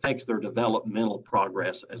affects their developmental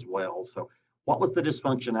progress as well. So what was the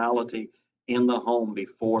dysfunctionality in the home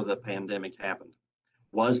before the pandemic happened?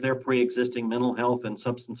 Was there pre-existing mental health and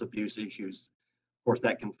substance abuse issues? Of course,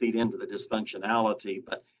 that can feed into the dysfunctionality,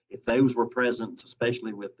 but if those were present,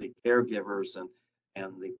 especially with the caregivers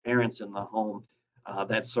and the parents in the home,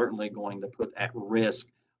 that's certainly going to put at risk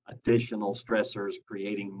additional stressors,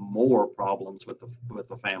 creating more problems with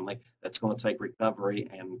the family. That's going to take recovery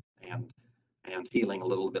and healing a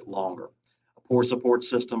little bit longer. A poor support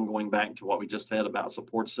system, going back to what we just said about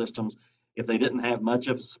support systems, if they didn't have much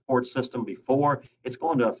of a support system before, it's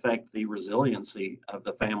going to affect the resiliency of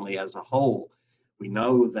the family as a whole. We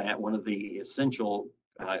know that one of the essential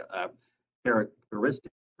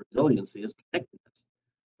characteristics of resiliency is connectedness.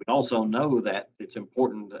 We also know that it's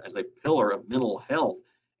important as a pillar of mental health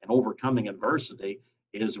and overcoming adversity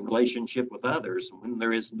is relationship with others. When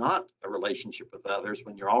there is not a relationship with others,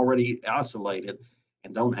 when you're already isolated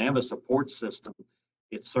and don't have a support system,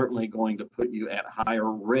 it's certainly going to put you at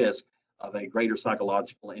higher risk of a greater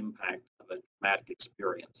psychological impact of a traumatic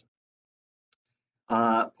experience.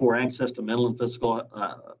 Poor access to mental and physical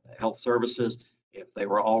health services, if they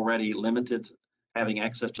were already limited having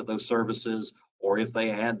access to those services, or if they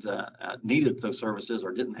had needed those services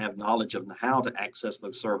or didn't have knowledge of how to access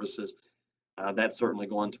those services, that's certainly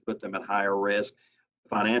going to put them at higher risk.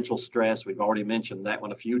 Financial stress, we've already mentioned that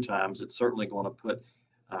one a few times. It's certainly going to put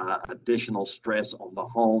additional stress on the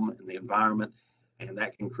home and the environment, and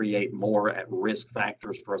that can create more at-risk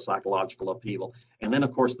factors for a psychological upheaval. And then,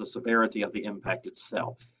 of course, the severity of the impact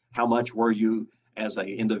itself. How much were you as an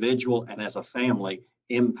individual and as a family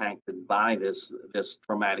impacted by this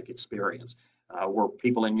traumatic experience? Were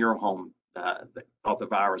people in your home that caught the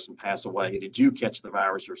virus and pass away? Did you catch the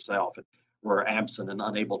virus yourself and were absent and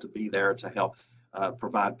unable to be there to help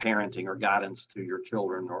provide parenting or guidance to your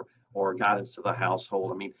children or guidance to the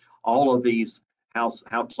household? I mean, all of these, how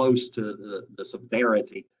close to the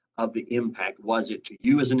severity of the impact was it to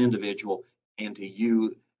you as an individual and to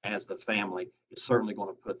you as the family is certainly going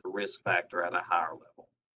to put the risk factor at a higher level.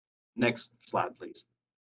 Next slide, please.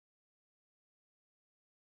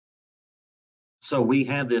 So we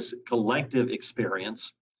have this collective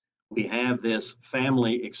experience. We have this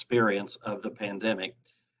family experience of the pandemic,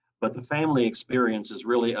 but the family experience is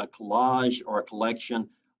really a collage or a collection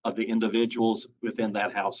of the individuals within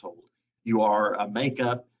that household. You are a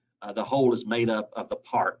makeup, the whole is made up of the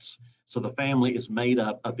parts. So the family is made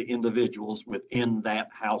up of the individuals within that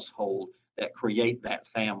household that create that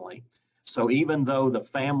family. So even though the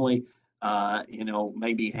family,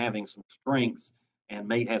 may be having some strengths and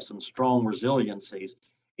may have some strong resiliencies,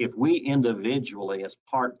 if we individually, as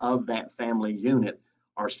part of that family unit,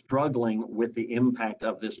 are struggling with the impact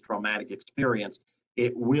of this traumatic experience,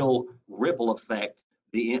 it will ripple affect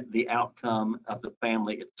the outcome of the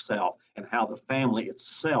family itself and how the family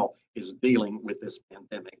itself is dealing with this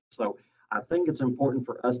pandemic. So I think it's important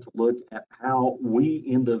for us to look at how we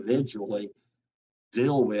individually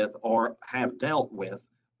deal with or have dealt with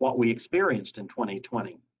what we experienced in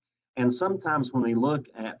 2020. And sometimes when we look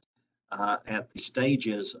at the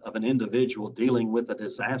stages of an individual dealing with a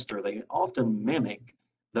disaster, they often mimic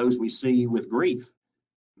those we see with grief.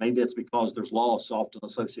 Maybe it's because there's loss often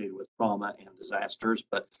associated with trauma and disasters,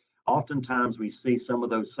 but oftentimes we see some of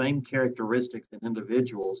those same characteristics in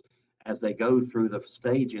individuals as they go through the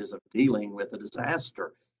stages of dealing with a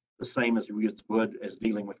disaster, the same as we would as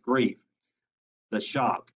dealing with grief. The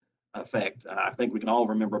shock effect. I think we can all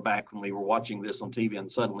remember back when we were watching this on TV and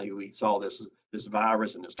suddenly we saw this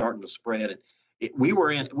virus and it's starting to spread. And we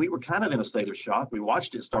were kind of in a state of shock. We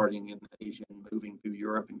watched it starting in Asia and moving through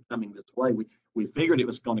Europe and coming this way. We figured it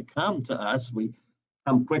was going to come to us. We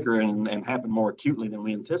come quicker and happen more acutely than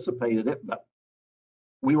we anticipated it, but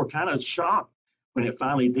we were kind of shocked when it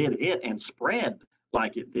finally did hit and spread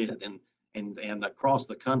like it did and across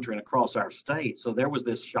the country and across our state. So there was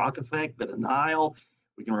this shock effect, the denial.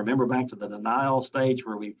 We can remember back to the denial stage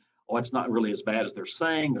where it's not really as bad as they're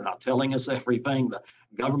saying. They're not telling us everything. The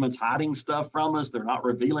government's hiding stuff from us. They're not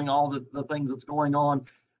revealing all the things that's going on.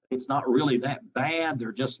 It's not really that bad.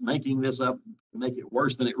 They're just making this up to make it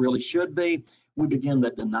worse than it really should be. We begin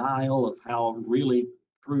the denial of how really,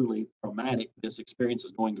 truly traumatic this experience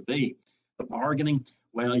is going to be. The bargaining,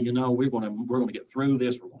 well, we're going to get through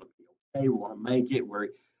this. We're going to be okay. We want to make it.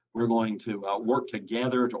 We're going to work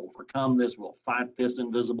together to overcome this. We'll fight this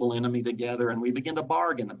invisible enemy together. And we begin to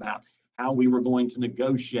bargain about how we were going to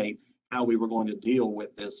negotiate, how we were going to deal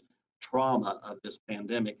with this trauma of this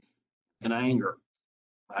pandemic. And anger.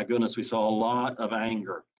 My goodness, we saw a lot of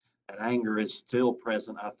anger. And anger is still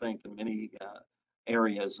present, I think, in many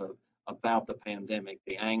areas about the pandemic.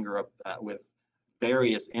 The anger with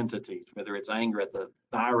various entities, whether it's anger at the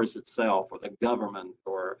virus itself or the government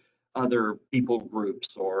or other people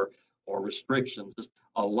groups or restrictions. Just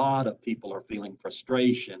a lot of people are feeling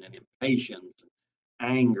frustration and impatience,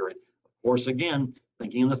 anger. And of course, again,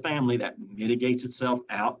 thinking of the family, that mitigates itself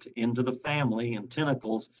out into the family and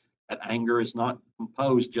tentacles. That anger is not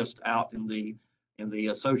composed just out in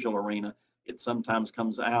the social arena. It sometimes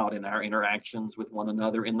comes out in our interactions with one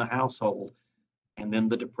another in the household. And then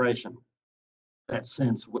the depression, that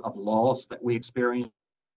sense of loss that we experience.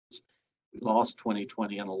 We lost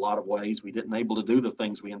 2020 in a lot of ways. We didn't able to do the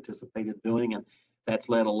things we anticipated doing, and that's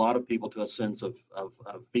led a lot of people to a sense of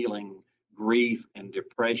feeling grief and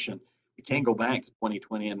depression. We can't go back to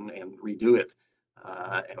 2020 and redo it.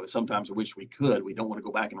 Sometimes I wish we could. We don't want to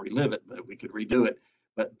go back and relive it, but we could redo it,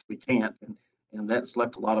 but we can't. And that's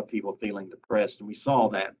left a lot of people feeling depressed. And we saw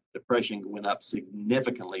that depression went up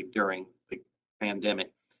significantly during the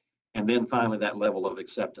pandemic. And then finally, that level of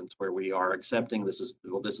acceptance where we are accepting this is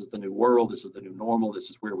the new world, this is the new normal, this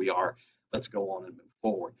is where we are. Let's go on and move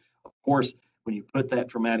forward. Of course, when you put that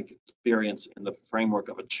traumatic experience in the framework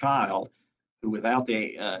of a child who, without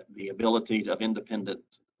the ability of independent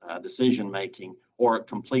decision making or a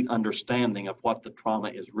complete understanding of what the trauma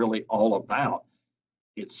is really all about,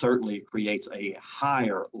 it certainly creates a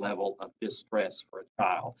higher level of distress for a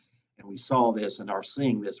child. And we saw this and are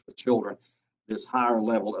seeing this with children, this higher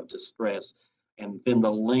level of distress. And then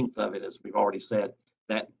the length of it, as we've already said,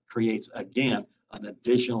 that creates, again, an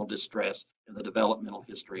additional distress in the developmental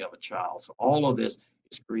history of a child. So all of this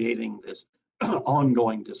is creating this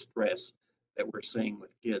ongoing distress that we're seeing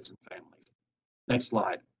with kids and families. Next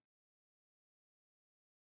slide.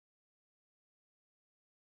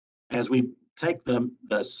 As we take the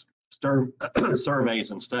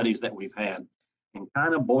surveys and studies that we've had and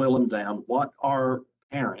kind of boil them down, what are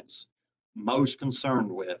parents most concerned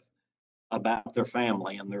with about their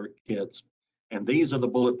family and their kids? And these are the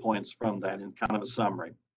bullet points from that in kind of a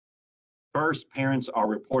summary. First, parents are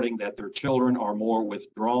reporting that their children are more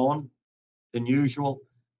withdrawn than usual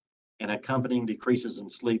and accompanying decreases in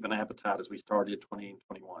sleep and appetite as we started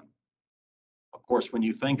 2021. Of course, when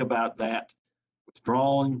you think about that,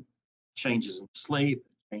 withdrawing, changes in sleep,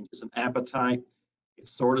 changes in appetite, it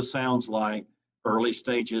sort of sounds like early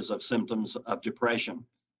stages of symptoms of depression.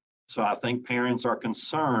 So I think parents are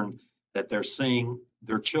concerned that they're seeing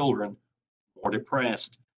their children more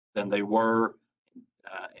depressed than they were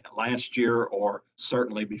last year or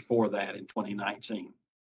certainly before that in 2019.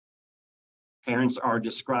 Parents are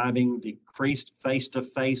describing decreased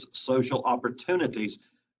face-to-face social opportunities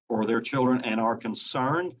for their children and are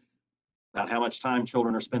concerned about how much time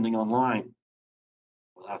children are spending online.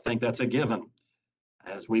 Well, I think that's a given.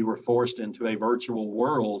 As we were forced into a virtual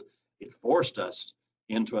world, it forced us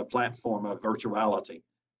into a platform of virtuality.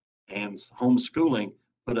 And homeschooling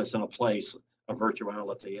put us in a place of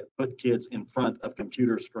virtuality. It put kids in front of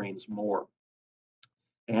computer screens more.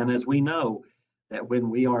 And as we know, that when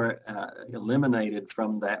we are eliminated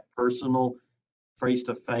from that personal,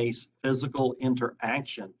 face-to-face physical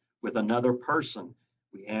interaction with another person,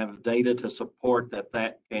 we have data to support that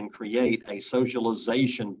that can create a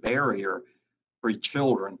socialization barrier for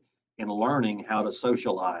children in learning how to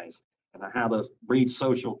socialize and how to read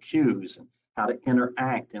social cues and how to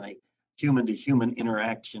interact in a human-to-human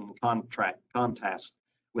interaction contest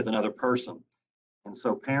with another person. And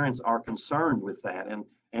so parents are concerned with that,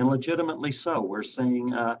 and legitimately so. We're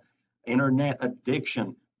seeing internet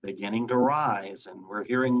addiction beginning to rise, and we're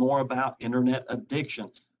hearing more about internet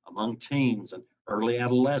addiction among teens and early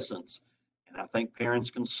adolescents. And I think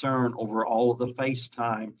parents' concern over all of the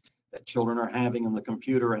FaceTime that children are having on the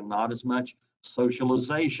computer and not as much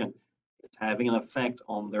socialization, it's having an effect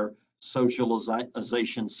on their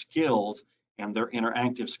socialization skills and their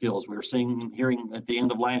interactive skills. We were seeing and hearing at the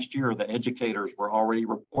end of last year that educators were already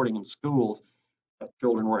reporting in schools that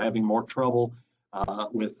children were having more trouble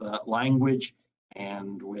with language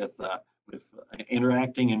and with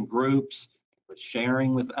interacting in groups, with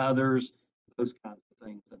sharing with others, those kinds of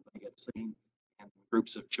things that they had seen in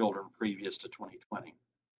groups of children previous to 2020.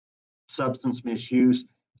 Substance misuse,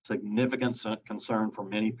 significant concern for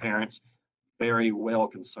many parents, very well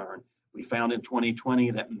concerned. We found in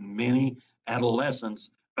 2020 that many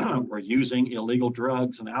adolescents were using illegal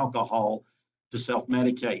drugs and alcohol to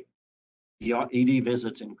self-medicate. The ED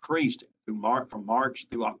visits increased from March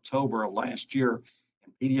through October of last year,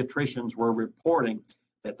 and pediatricians were reporting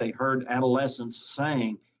that they heard adolescents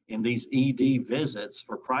saying in these ED visits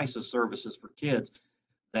for crisis services for kids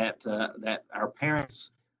that our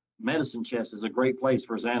parents' medicine chest is a great place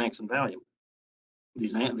for Xanax and Valium,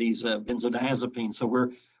 these benzodiazepines. So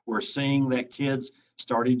we're seeing that kids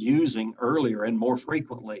started using earlier and more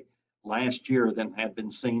frequently last year than had been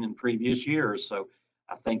seen in previous years. So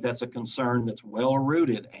I think that's a concern that's well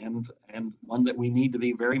rooted and one that we need to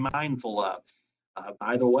be very mindful of.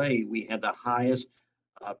 By the way, we had the highest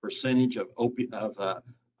percentage of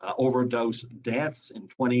overdose deaths in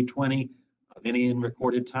 2020 of any in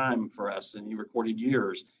recorded time for us, any recorded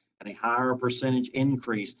years, and a higher percentage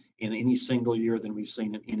increase in any single year than we've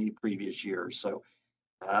seen in any previous year. So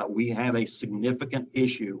we have a significant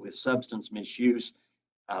issue with substance misuse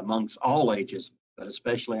amongst all ages, but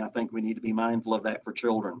especially I think we need to be mindful of that for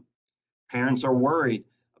children. Parents are worried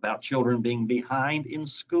about children being behind in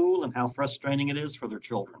school and how frustrating it is for their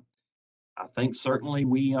children. I think certainly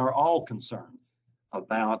we are all concerned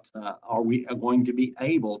about are we going to be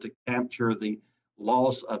able to capture the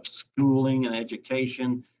loss of schooling and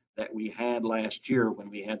education that we had last year when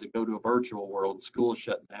we had to go to a virtual world and school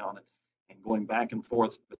shut down, and going back and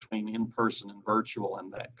forth between in-person and virtual,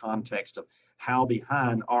 and that context of how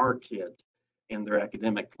behind are kids in their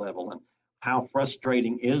academic level, and how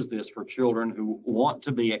frustrating is this for children who want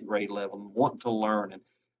to be at grade level and want to learn and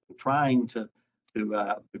trying to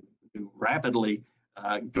rapidly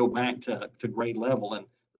go back to grade level, and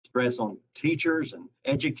stress on teachers and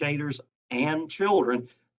educators and children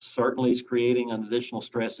certainly is creating an additional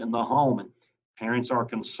stress in the home, and parents are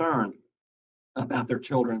concerned about their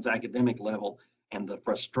children's academic level and the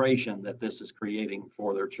frustration that this is creating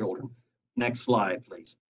for their children. Next slide,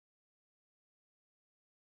 please.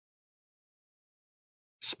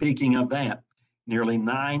 Speaking of that, nearly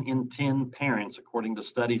 9 in 10 parents, according to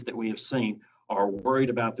studies that we have seen, are worried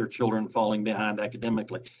about their children falling behind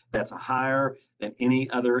academically. That's higher than any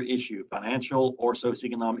other issue, financial or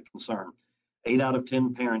socioeconomic concern. 8 out of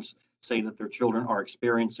 10 parents say that their children are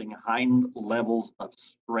experiencing heightened levels of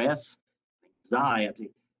stress,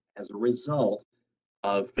 anxiety as a result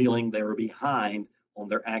of feeling they were behind on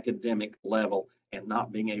their academic level and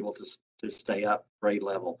not being able to stay up grade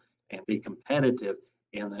level and be competitive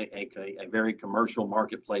in a very commercial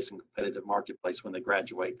marketplace and competitive marketplace when they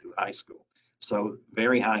graduate through high school. So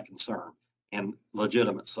very high concern and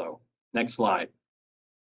legitimate so. Next slide.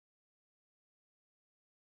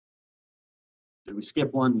 Did we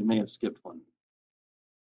skip one? We may have skipped one.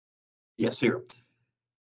 Yes, here.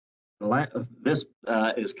 This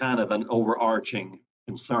is kind of an overarching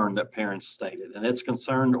concern that parents stated, and it's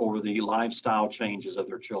concerned over the lifestyle changes of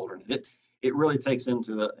their children. It really takes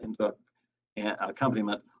into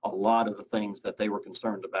accompaniment a lot of the things that they were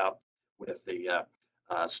concerned about with the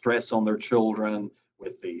stress on their children,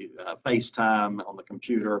 with the FaceTime on the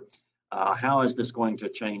computer. How is this going to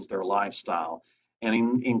change their lifestyle?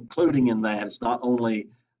 And including in that, it's not only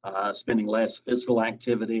spending less physical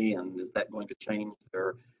activity, and is that going to change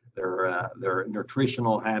their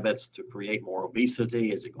nutritional habits to create more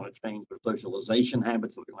obesity? Is it going to change their socialization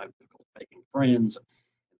habits? So they're going to have difficulty making friends,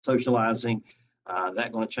 socializing.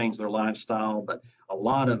 That going to change their lifestyle, but a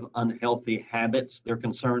lot of unhealthy habits they're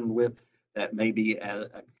concerned with that may be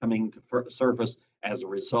coming to surface as a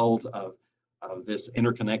result of this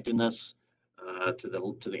interconnectedness to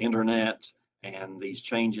the internet and these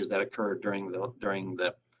changes that occurred during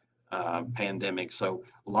the pandemic. So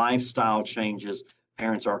lifestyle changes,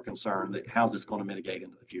 parents are concerned that how's this going to mitigate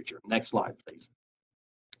into the future. Next slide, please.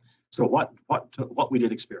 So what we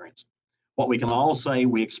did experience, what we can all say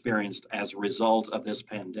we experienced as a result of this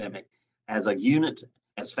pandemic, as a unit,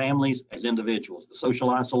 as families, as individuals. The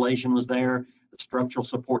social isolation was there, the structural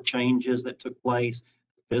support changes that took place,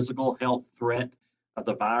 the physical health threat of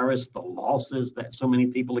the virus, the losses that so many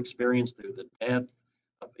people experienced through the death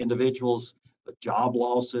of individuals, the job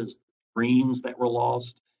losses, dreams that were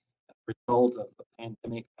lost as a result of the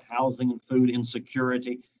pandemic, housing and food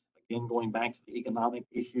insecurity, again going back to the economic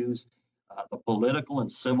issues, the political and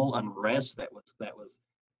civil unrest that was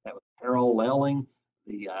paralleling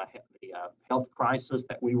the health crisis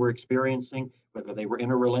that we were experiencing, whether they were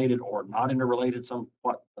interrelated or not interrelated,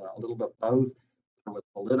 somewhat a little bit both. There was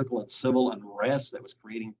political and civil unrest that was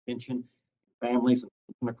creating tension in families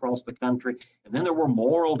and across the country. And then there were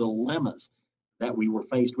moral dilemmas that we were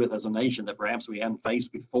faced with as a nation that perhaps we hadn't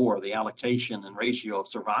faced before, the allocation and ratio of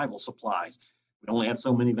survival supplies. We only had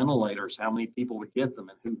so many ventilators, how many people would get them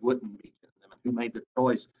and who wouldn't be getting them, and who made the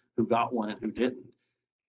choice, who got one and who didn't.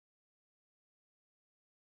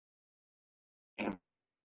 And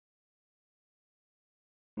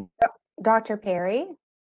Dr. Perry,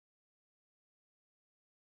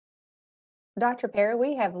 Dr. Perry,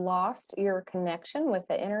 we have lost your connection with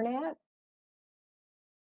the internet.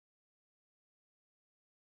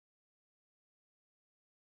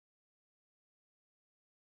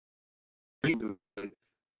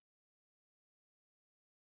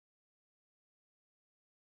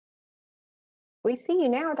 We see you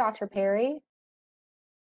now, Dr. Perry.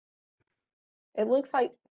 It looks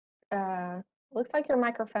like your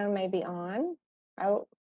microphone may be on. Oh,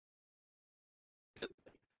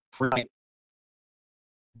 right.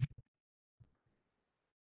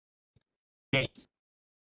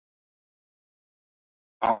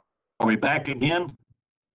 Are we back again?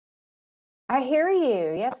 I hear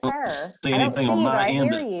you. Yes, I don't sir. see I don't anything see on you, but my I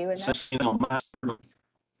end hear that you. And says, on my.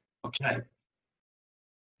 Okay.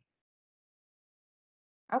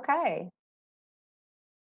 okay.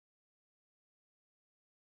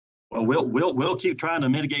 Well, we'll keep trying to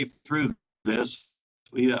mitigate through this.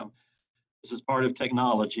 This is part of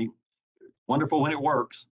technology. Wonderful when it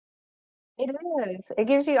works. It is. It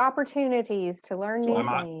gives you opportunities to learn So new am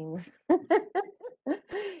I. things.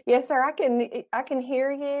 Yes, sir. I can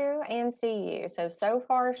hear you and see you. So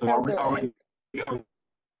far So so good. are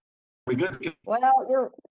we good?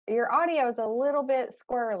 Well, your audio is a little bit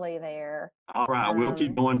squirrely there. All right, we'll keep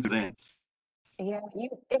Um, going through then. yeah,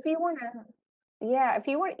 if you want to, yeah, if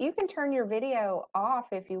you want, you can turn your video off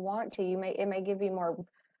if you want to. It may give you more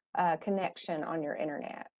connection on your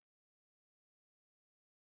internet.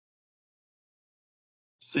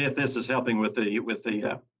 See if this is helping with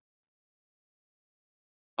the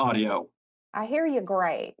audio. I hear you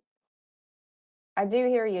great. I do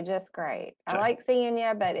hear you just great. I Okay. like seeing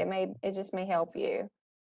you, but it just may help you.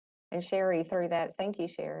 And Sherry threw that. Thank you,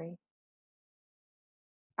 Sherry.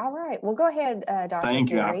 All right. Well, go ahead, Dr. Thank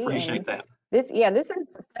you. I Perry. appreciate And that. this is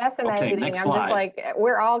Okay, fascinating. next I'm just slide. like,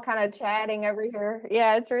 we're all kind of chatting over here.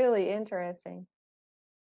 Yeah, it's really interesting.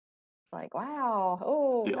 It's like, wow.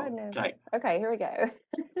 Oh, goodness. Okay. Okay, here we go.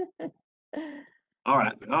 All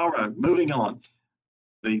right. Moving on.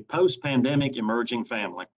 The post-pandemic emerging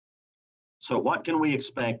family. So what can we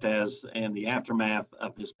expect as in the aftermath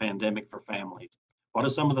of this pandemic for families? What are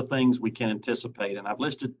some of the things we can anticipate? And I've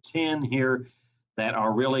listed 10 here that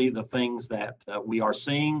are really the things that we are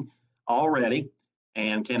seeing already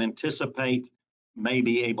and can anticipate may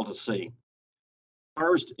be able to see.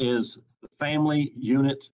 First is the family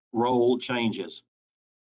unit role changes.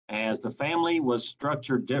 As the family was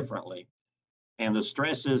structured differently and the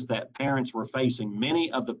stresses that parents were facing,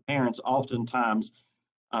 many of the parents oftentimes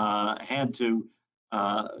had to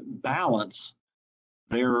balance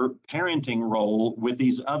their parenting role with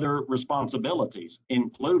these other responsibilities,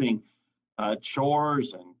 including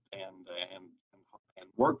chores and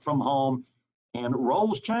work from home, and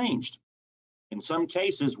roles changed. In some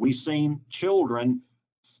cases, we've seen children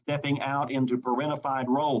stepping out into parentified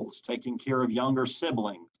roles, taking care of younger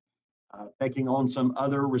siblings, taking on some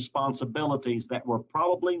other responsibilities that were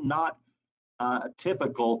probably not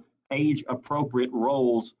typical age appropriate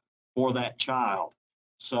roles for that child.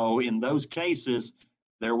 So in those cases,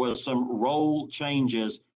 there was some role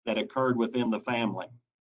changes that occurred within the family.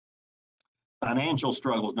 Financial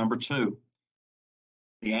struggles, number 2.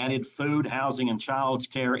 The added food, housing, and child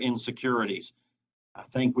care insecurities. I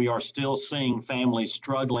think we are still seeing families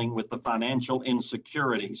struggling with the financial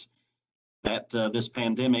insecurities that this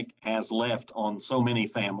pandemic has left on so many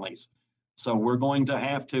families. So we're going to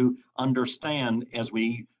have to understand, as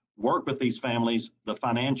we work with these families, the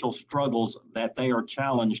financial struggles that they are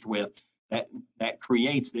challenged with, that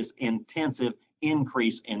creates this intensive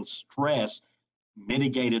increase in stress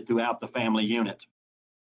mitigated throughout the family unit.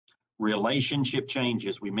 Relationship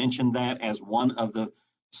changes. We mentioned that as one of the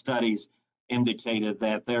studies indicated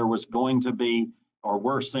that there was going to be, or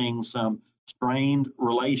we're seeing some strained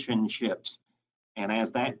relationships. And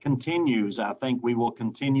as that continues, I think we will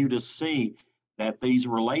continue to see that these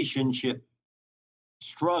relationship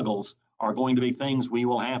struggles are going to be things we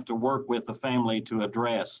will have to work with the family to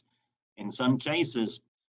address. In some cases,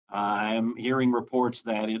 I'm hearing reports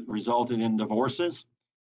that it resulted in divorces,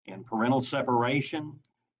 in parental separation,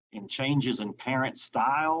 in changes in parent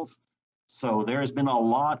styles. So there's been a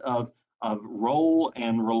lot of role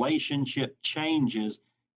and relationship changes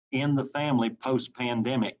in the family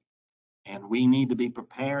post-pandemic. And we need to be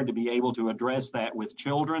prepared to be able to address that with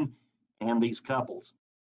children and these couples.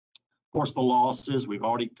 Of course, the losses, we've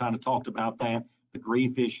already kind of talked about that, the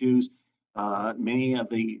grief issues, many of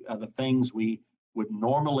the things we would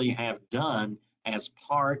normally have done as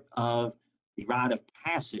part of the rite of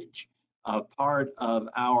passage, part of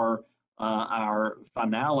our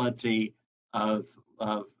finality of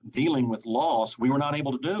dealing with loss, we were not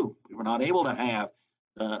able to do. We were not able to have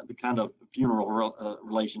the kind of funeral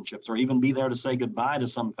relationships, or even be there to say goodbye to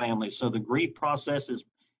some families. So the grief process is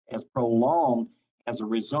as prolonged as a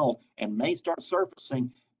result, and may start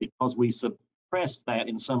surfacing because we suppressed that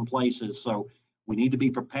in some places. So we need to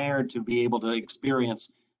be prepared to be able to experience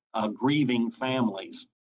grieving families.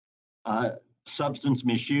 Substance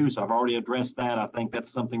misuse, I've already addressed that. I think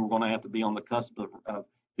that's something we're going to have to be on the cusp of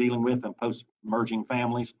dealing with in post-merging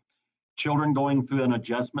families. Children going through an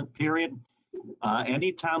adjustment period.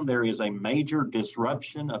 Anytime there is a major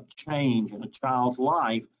disruption of change in a child's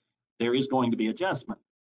life, there is going to be adjustment.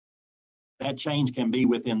 That change can be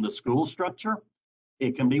within the school structure.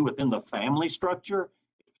 It can be within the family structure,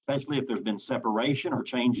 especially if there's been separation or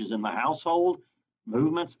changes in the household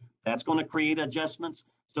movements. That's going to create adjustments.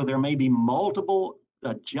 So there may be multiple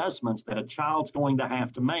adjustments that a child's going to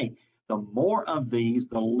have to make. The more of these,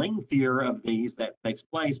 the lengthier of these that takes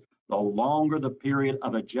place, the longer the period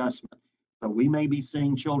of adjustment. So we may be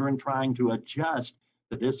seeing children trying to adjust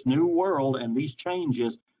to this new world and these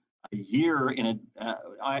changes a year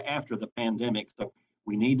after the pandemic. So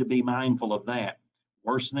we need to be mindful of that.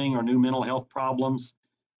 Worsening or new mental health problems,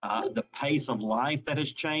 the pace of life that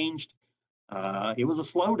has changed. It was a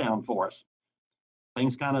slowdown for us.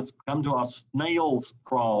 Things kind of come to a snail's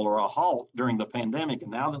crawl or a halt during the pandemic.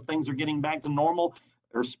 And now that things are getting back to normal,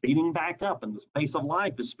 they're speeding back up, and the pace of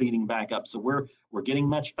life is speeding back up. So we're getting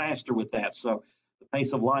much faster with that. So the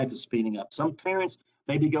pace of life is speeding up. Some parents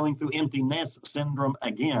may be going through empty nest syndrome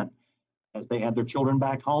again, as they had their children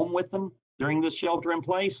back home with them during this shelter in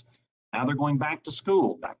place. Now they're going back to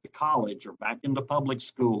school, back to college, or back into public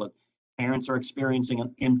school, and parents are experiencing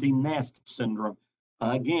an empty nest syndrome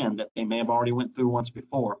again that they may have already went through once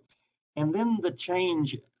before. And then the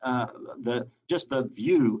change, just the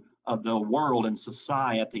view of the world and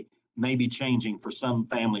society may be changing for some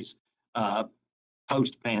families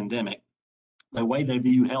post-pandemic. The way they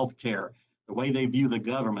view healthcare, the way they view the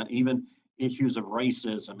government, even issues of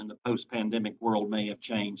racism in the post-pandemic world may have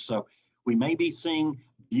changed. So we may be seeing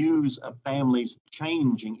views of families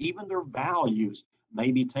changing, even their values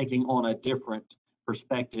may be taking on a different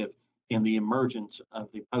perspective in the emergence of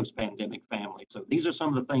the post-pandemic family. So these are some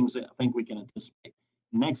of the things that I think we can anticipate.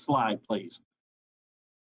 Next slide, please.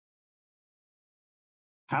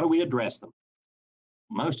 How do we address them?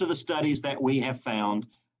 Most of the studies that we have found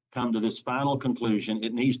come to this final conclusion.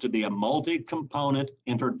 It needs to be a multi-component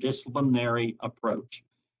interdisciplinary approach.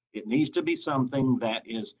 It needs to be something that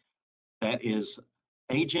is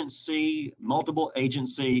agency, multiple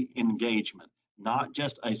agency engagement, not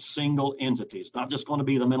just a single entity. It's not just going to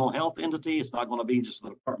be the mental health entity. It's not going to be just the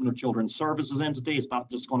Department of Children's Services entity. It's not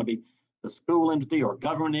just going to be the school entity or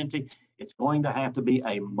government entity. It's going to have to be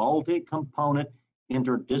a multi-component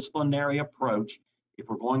interdisciplinary approach if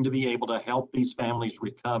we're going to be able to help these families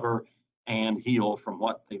recover and heal from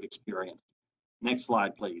what they've experienced. Next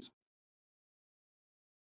slide, please.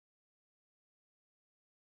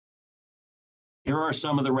 Here are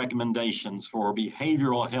some of the recommendations for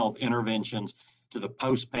behavioral health interventions to the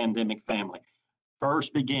post-pandemic family.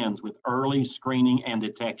 First begins with early screening and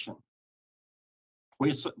detection.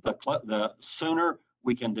 The sooner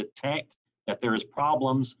we can detect that there's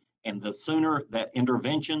problems and the sooner that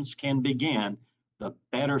interventions can begin, the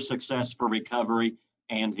better success for recovery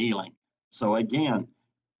and healing. So again,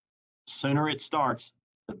 sooner it starts,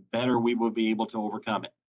 the better we will be able to overcome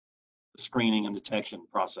it, the screening and detection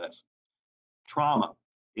process. Trauma.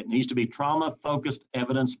 It needs to be trauma-focused,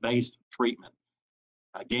 evidence-based treatment.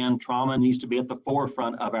 Again, trauma needs to be at the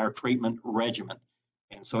forefront of our treatment regimen.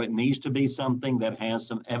 And so it needs to be something that has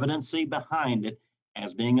some evidency behind it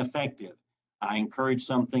as being effective. I encourage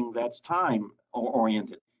something that's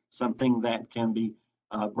time-oriented, something that can be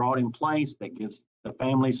brought in place, that gives the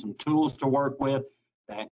family some tools to work with,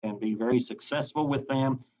 that can be very successful with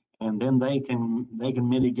them, and then they can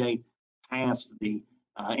mitigate past the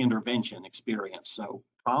intervention experience. So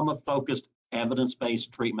trauma-focused,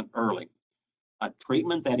 evidence-based treatment early. A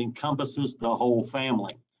treatment that encompasses the whole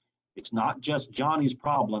family. It's not just Johnny's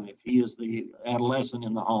problem if he is the adolescent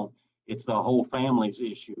in the home. It's the whole family's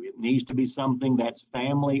issue. It needs to be something that's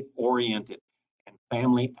family-oriented and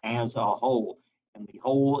family as a whole. And the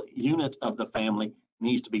whole unit of the family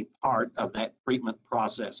needs to be part of that treatment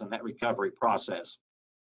process and that recovery process.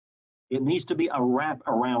 It needs to be a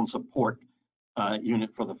wrap-around support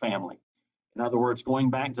unit for the family. In other words, going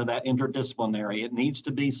back to that interdisciplinary, it needs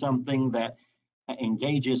to be something that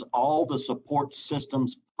engages all the support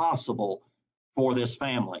systems possible for this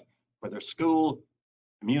family, whether school,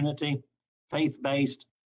 community, faith-based,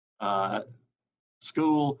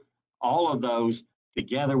 school, all of those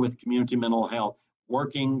together with community mental health,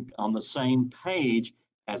 working on the same page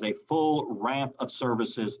as a full wrap of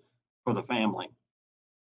services for the family.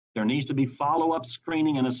 There needs to be follow-up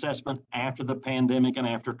screening and assessment after the pandemic and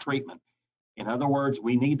after treatment. In other words,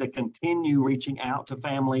 we need to continue reaching out to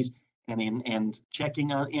families and checking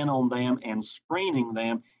in on them and screening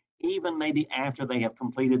them, even maybe after they have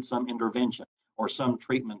completed some intervention or some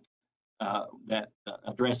treatment that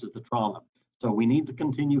addresses the trauma. So we need to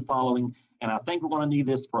continue following, and I think we're going to need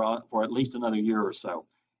this for at least another year or so.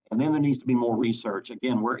 And then there needs to be more research.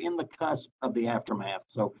 Again, we're in the cusp of the aftermath.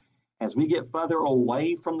 So as we get further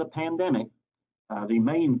away from the pandemic, the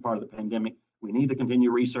main part of the pandemic, we need to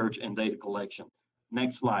continue research and data collection.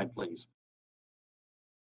 Next slide, please.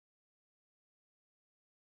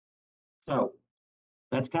 So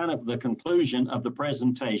that's kind of the conclusion of the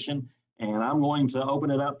presentation, and I'm going to open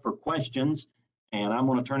it up for questions, and I'm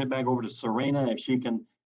going to turn it back over to Serena if she can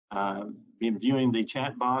be viewing the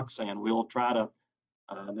chat box, and we'll try to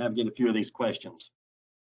navigate a few of these questions.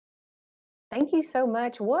 Thank you so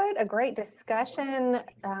much. What a great discussion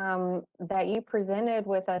that you presented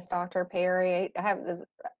with us, Dr. Perry.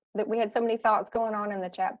 We had so many thoughts going on in the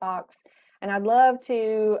chat box, and I'd love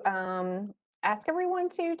to ask everyone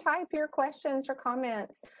to type your questions or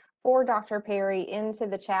comments for Dr. Perry into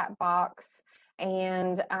the chat box.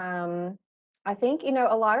 And I think,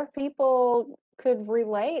 a lot of people could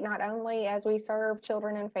relate, not only as we serve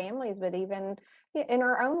children and families, but even in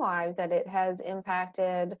our own lives, that it has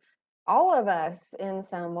impacted all of us in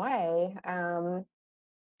some way.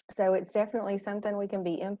 So it's definitely something we can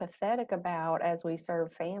be empathetic about as we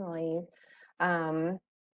serve families. I'm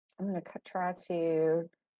going to try to,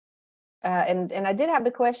 and I did have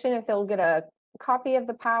the question if they'll get a copy of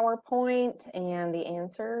the PowerPoint, and the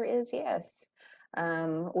answer is yes.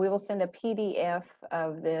 We will send a PDF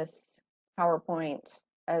of this PowerPoint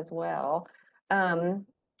as well.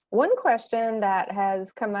 One question that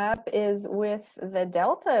has come up is with the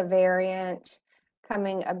Delta variant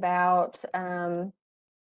coming about, are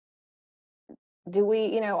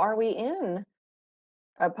we in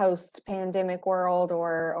a post-pandemic world,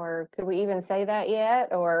 or could we even say that yet?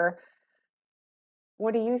 Or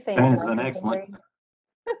what do you think? That is an excellent,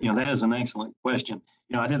 that is an excellent question.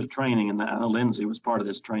 I did a training, and I know Lindsay was part of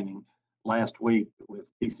this training last week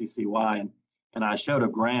with PCCY, and I showed a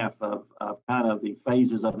graph of kind of the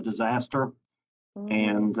phases of a disaster.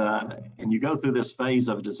 And you go through this phase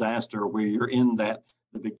of a disaster where you're in the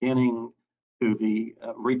beginning to the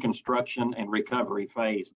reconstruction and recovery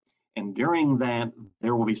phase. And during that,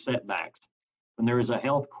 there will be setbacks. When there is a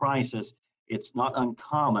health crisis, it's not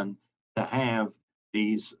uncommon to have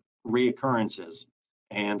these reoccurrences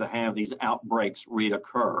and to have these outbreaks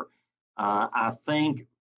reoccur. I think,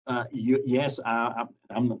 yes,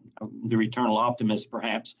 I'm the eternal optimist,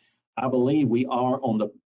 perhaps. I believe we are on the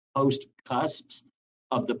post cusps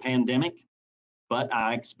of the pandemic, but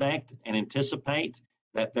I expect and anticipate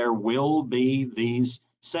that there will be these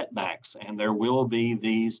setbacks and there will be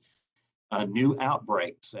these new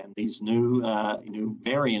outbreaks and these new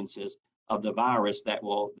variances of the virus that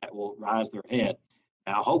will rise their head.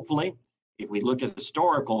 Now, hopefully, if we look at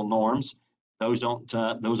historical norms, those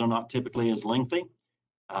are not typically as lengthy.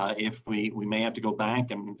 If we may have to go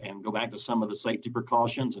back and go back to some of the safety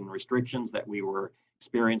precautions and restrictions that we were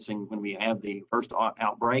experiencing when we had the first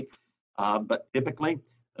outbreak, but typically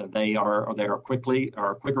they are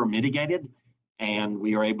quicker mitigated, and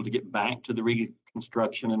we are able to get back to the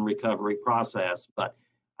reconstruction and recovery process. But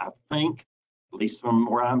I think, at least from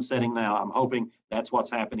where I'm sitting now, I'm hoping that's what's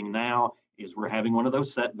happening now. Is we're having one of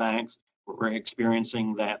those setbacks where we're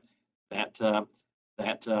experiencing that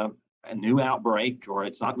a new outbreak, or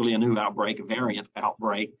it's not really a new outbreak, a variant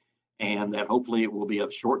outbreak, and that hopefully it will be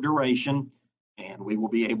of short duration, and we will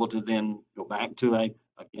be able to then go back to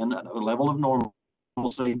again another level of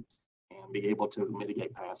normalcy and be able to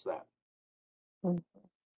mitigate past that.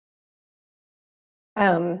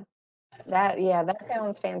 Um, that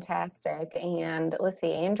sounds fantastic. And let's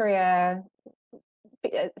see, Andrea,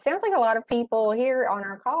 it sounds like a lot of people here on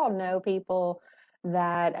our call know people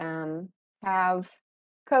that have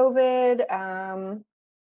COVID,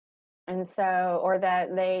 and so, or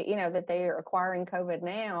that that they are acquiring COVID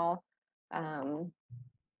now. Um,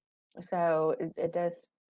 so it does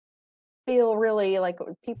feel really like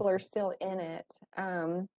people are still in it.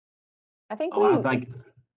 I think Oh, we. I think,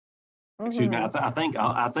 excuse me, Mhm.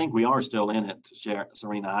 I think we are still in it,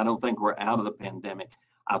 Serena. I don't think we're out of the pandemic.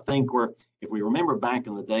 I think if we remember back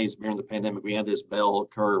in the days during the pandemic, we had this bell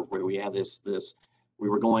curve where we had we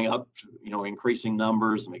were going up, increasing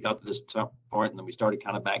numbers, and we got to this point, and then we started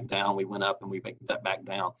kind of back down. We went up and we went back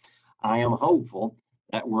down. I am hopeful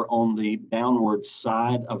that we're on the downward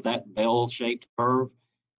side of that bell-shaped curve.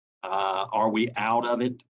 Are we out of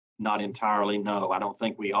it? Not entirely, no. I don't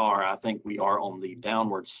think we are. I think we are on the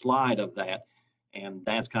downward slide of that, and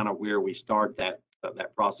that's kind of where we start that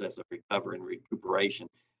process of recovery and recuperation.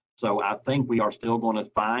 So I think we are still going to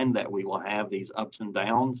find that we will have these ups and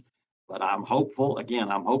downs, but I'm hopeful.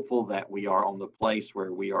 Again, I'm hopeful that we are on the place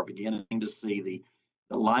where we are beginning to see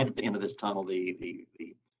the light at the end of this tunnel, the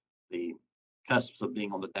cusps of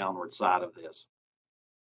being on the downward side of this.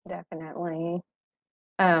 Definitely.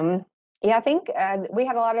 Um, yeah, I think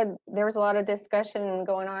there was a lot of discussion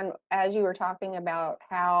going on as you were talking about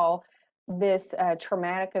how this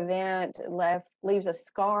traumatic event leaves a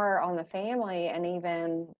scar on the family, and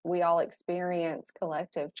even we all experience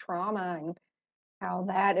collective trauma, and how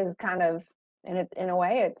that is kind of, and it's in a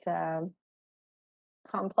way it's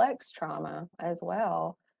complex trauma as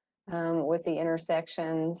well, with the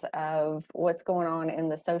intersections of what's going on in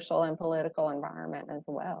the social and political environment as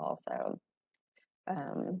well. So.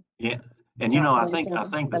 Yeah, and Not to I mention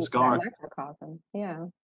think the that scar, microcosm. Yeah.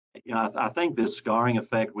 I think this scarring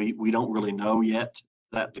effect, we don't really know yet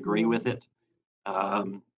that degree Mhm. with it.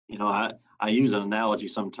 I use an analogy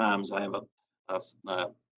sometimes. I have a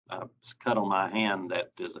cut on my hand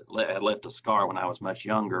that had left a scar when I was much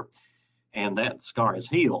younger, and that scar has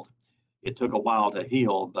healed. It took a while to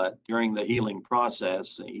heal, but during the healing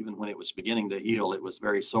process, even when it was beginning to heal, it was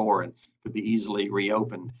very sore and could be easily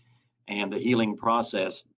reopened. And the healing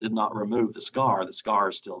process did not remove the scar. The scar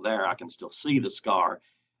is still there. I can still see the scar,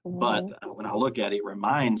 but Mhm. when I look at it, it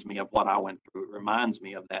reminds me of what I went through. It reminds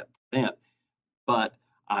me of that event, but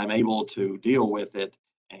I'm able to deal with it.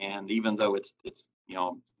 And even though it's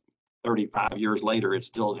 35 years later, it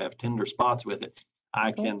still have tender spots with it.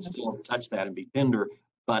 I can Yeah. still touch that and be tender,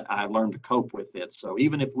 but I learned to cope with it. So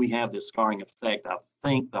even if we have this scarring effect, I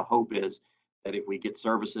think the hope is that if we get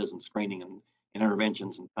services and screening and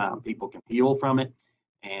interventions in time, people can heal from it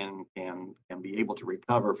and can be able to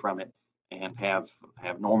recover from it and have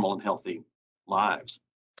normal and healthy lives.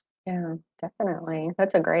 Yeah, definitely.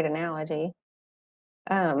 That's a great analogy.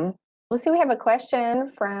 Um, let's see, we have a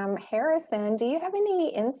question from Harrison. Do you have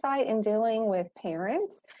any insight in dealing with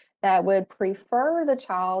parents that would prefer the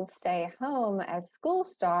child stay home as school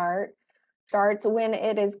starts when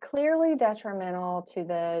it is clearly detrimental to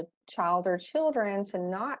the child or children to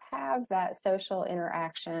not have that social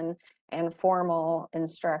interaction and formal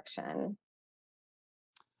instruction?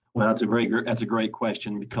 Well, that's a great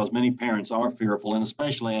question, because many parents are fearful, and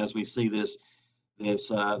especially as we see this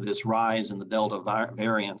rise in the Delta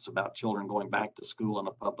variants about children going back to school in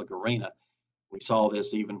a public arena. We saw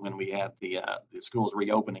this even when we had the schools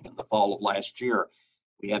reopening in the fall of last year.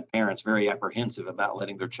 We had parents very apprehensive about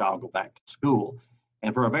letting their child go back to school,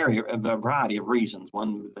 and for a variety of reasons.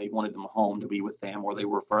 One, they wanted them home to be with them, or they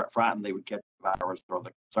were frightened they would catch the virus, or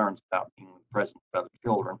the concerns about being present with other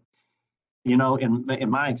children. In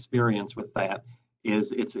my experience with that,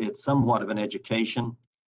 is it's somewhat of an education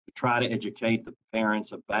to try to educate the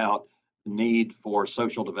parents about the need for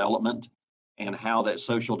social development and how that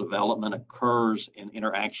social development occurs in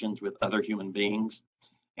interactions with other human beings,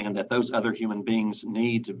 and that those other human beings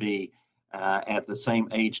need to be at the same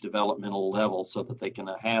age developmental level so that they can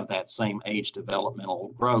have that same age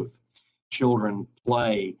developmental growth. Children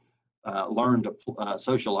play, learn to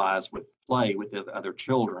socialize with play with other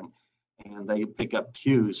children, and they pick up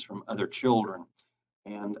cues from other children.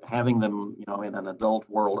 And having them, in an adult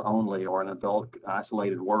world only, or an adult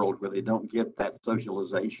isolated world where they don't get that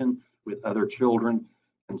socialization with other children,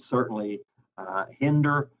 can certainly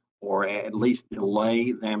hinder or at least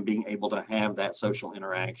delay them being able to have that social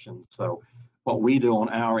interaction. So what we do on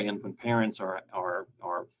our end when parents are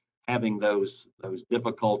having those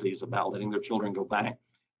difficulties about letting their children go back,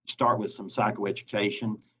 start with some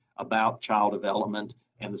psychoeducation about child development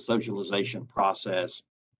and the socialization process,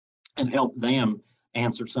 and help them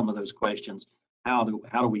answer some of those questions. How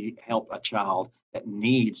do we help a child that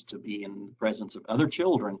needs to be in the presence of other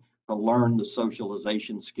children to learn the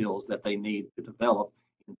socialization skills that they need to develop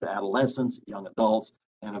into adolescents, young adults,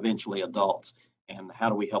 and eventually adults? And how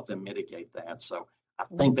do we help them mitigate that? So I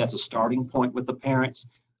think that's a starting point with the parents.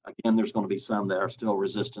 Again, there's going to be some that are still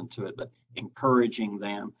resistant to it, but encouraging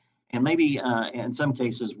them. And maybe in some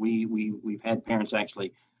cases, we've had parents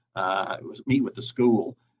actually meet with the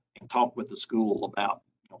school and talk with the school about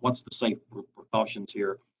what's the safe precautions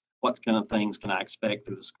here, what kind of things can I expect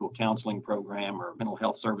through the school counseling program or mental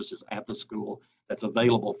health services at the school that's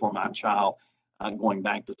available for my child going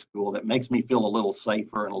back to school, that makes me feel a little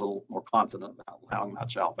safer and a little more confident about allowing my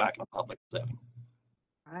child back in a public setting.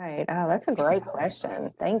 Right. Oh, that's a great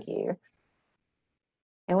question. Thank you.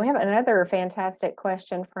 And we have another fantastic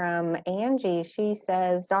question from Angie. She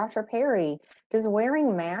says, Dr. Perry, does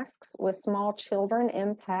wearing masks with small children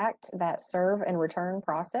impact that serve and return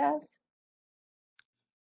process?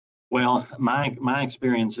 Well, my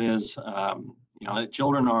experience is,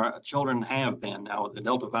 children have been, now the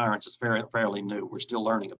Delta virus is fairly new. We're still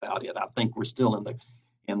learning about it. I think we're still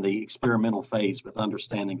in the experimental phase with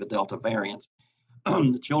understanding the Delta variants.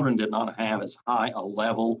 The children did not have as high a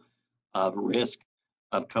level of risk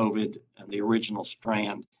of COVID and the original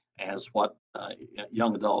strand as what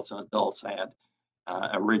young adults and adults had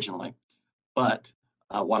originally. But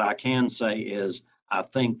what I can say is, I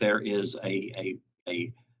think there is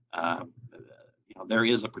there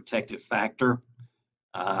is a protective factor.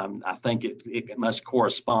 I think it must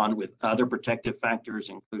correspond with other protective factors,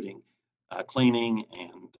 including cleaning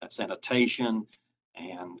and sanitation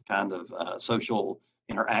and kind of social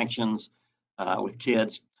interactions with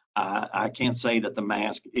kids. I can't say that the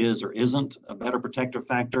mask is or isn't a better protective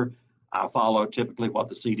factor. I follow typically what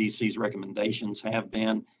the CDC's recommendations have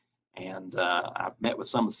been. And I've met with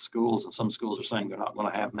some schools, and some schools are saying they're not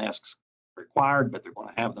going to have masks required, but they're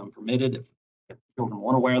going to have them permitted if children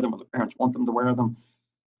want to wear them or the parents want them to wear them.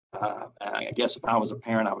 And I guess if I was a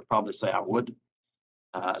parent, I would probably say I would,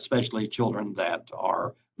 especially children that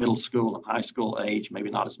are middle school and high school age, maybe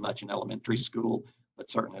not as much in elementary school, but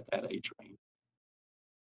certainly at that age range.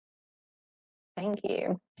 Thank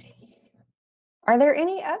you. Are there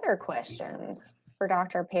any other questions for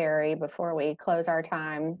Dr. Perry before we close our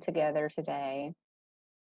time together today?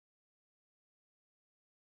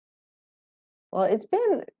 Well, it's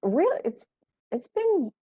been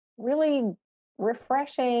really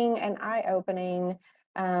refreshing and eye-opening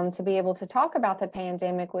to be able to talk about the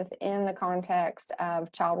pandemic within the context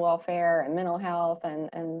of child welfare and mental health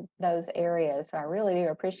and those areas. So I really do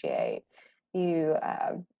appreciate you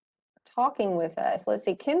talking with us. Let's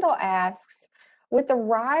see, Kendall asks, with the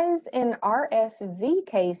rise in RSV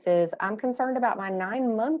cases, I'm concerned about my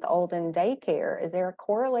 9-month-old in daycare. Is there a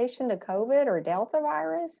correlation to COVID or Delta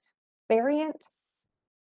virus variant?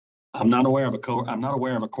 I'm not aware of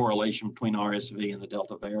a correlation between RSV and the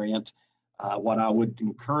Delta variant. What I would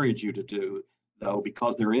encourage you to do, though,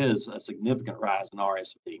 because there is a significant rise in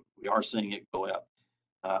RSV, we are seeing it go up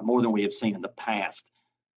more than we have seen in the past.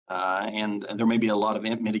 And there may be a lot of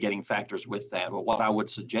mitigating factors with that. But what I would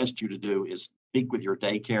suggest you to do is speak with your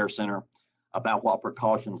daycare center about what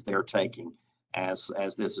precautions they're taking as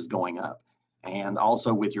this is going up, and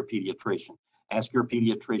also with your pediatrician. Ask your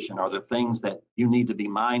pediatrician, are there things that you need to be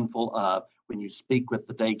mindful of when you speak with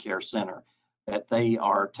the daycare center, that they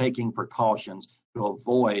are taking precautions to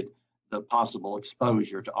avoid the possible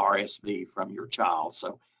exposure to RSV from your child.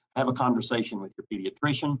 So have a conversation with your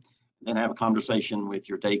pediatrician, then have a conversation with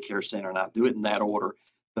your daycare center. Now do it in that order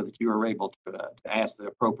so that you are able to ask the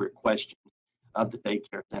appropriate questions of the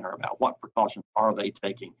daycare center about what precautions are they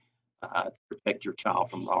taking to protect your child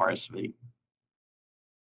from the RSV.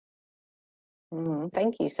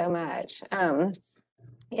 Thank you so much.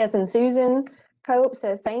 Yes, and Susan Cope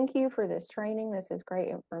says, thank you for this training. This is great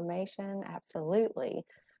information. Absolutely.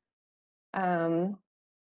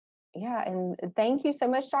 Yeah, and thank you so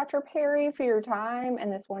much, Dr. Perry, for your time and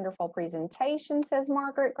this wonderful presentation, says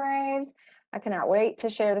Margaret Graves. I cannot wait to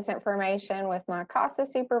share this information with my CASA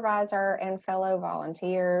supervisor and fellow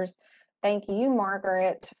volunteers. Thank you,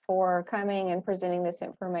 Margaret, for coming and presenting this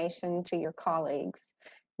information to your colleagues.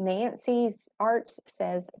 Nancy's Arts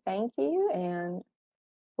says thank you, and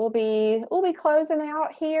we'll be closing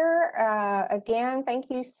out here. Again, thank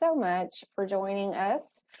you so much for joining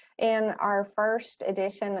us in our first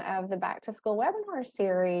edition of the Back to School webinar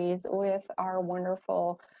series with our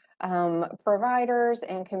wonderful providers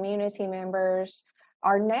and community members.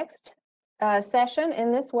 Our next session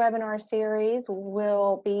in this webinar series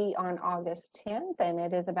will be on August 10th, and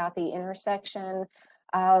it is about the intersection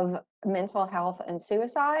of mental health and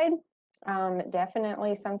suicide.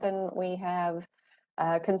 Definitely something we have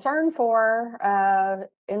concern for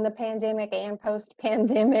in the pandemic and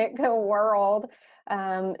post-pandemic world.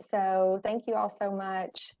 So thank you all so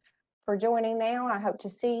much for joining now. I hope to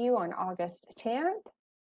see you on August 10th.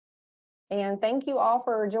 And thank you all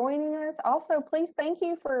for joining us. Also, please thank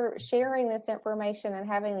you for sharing this information and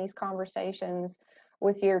having these conversations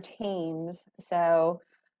with your teams. So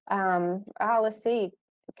let's see,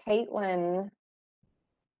 Caitlin.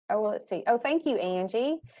 Oh, well, let's see. Oh, thank you,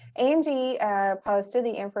 Angie. Angie posted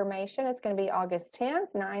the information. It's going to be August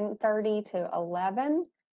 10th, 9:30 to 11.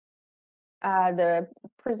 The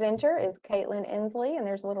presenter is Caitlin Inslee, and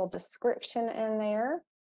there's a little description in there.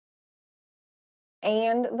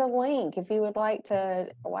 And the link, if you would like to,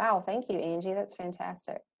 wow, thank you, Angie. That's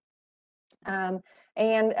fantastic. And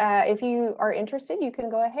if you are interested, you can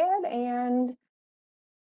go ahead and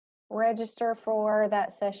register for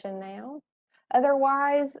that session now.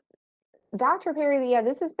 Otherwise, Dr. Perry, yeah,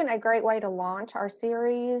 this has been a great way to launch our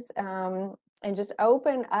series and just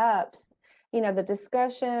open up, the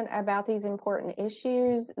discussion about these important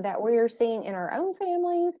issues that we're seeing in our own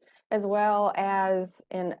families as well as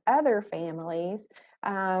in other families.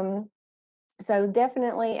 So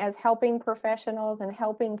definitely as helping professionals and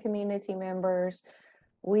helping community members,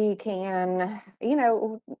 we can,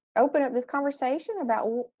 open up this conversation about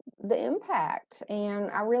the impact.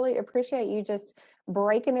 And I really appreciate you just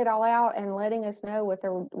breaking it all out and letting us know what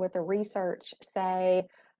the research say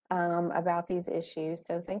about these issues.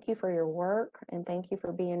 So thank you for your work and thank you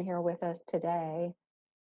for being here with us today.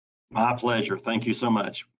 My pleasure. Thank you so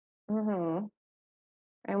much. Mm-hmm.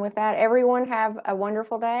 And with that, everyone have a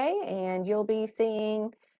wonderful day, and you'll be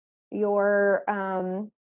seeing your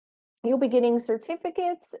you'll be getting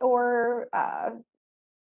certificates or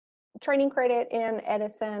training credit in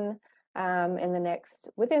Edison within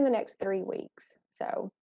the next 3 weeks.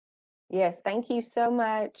 So yes, thank you so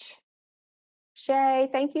much. Shay,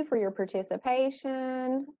 thank you for your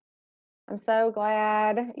participation. I'm so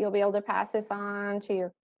glad you'll be able to pass this on to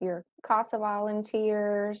your CASA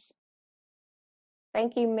volunteers.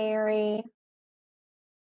 Thank you, Mary.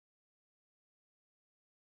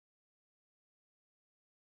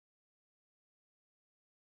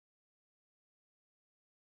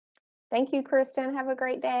 Thank you, Kristen. Have a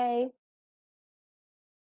great day.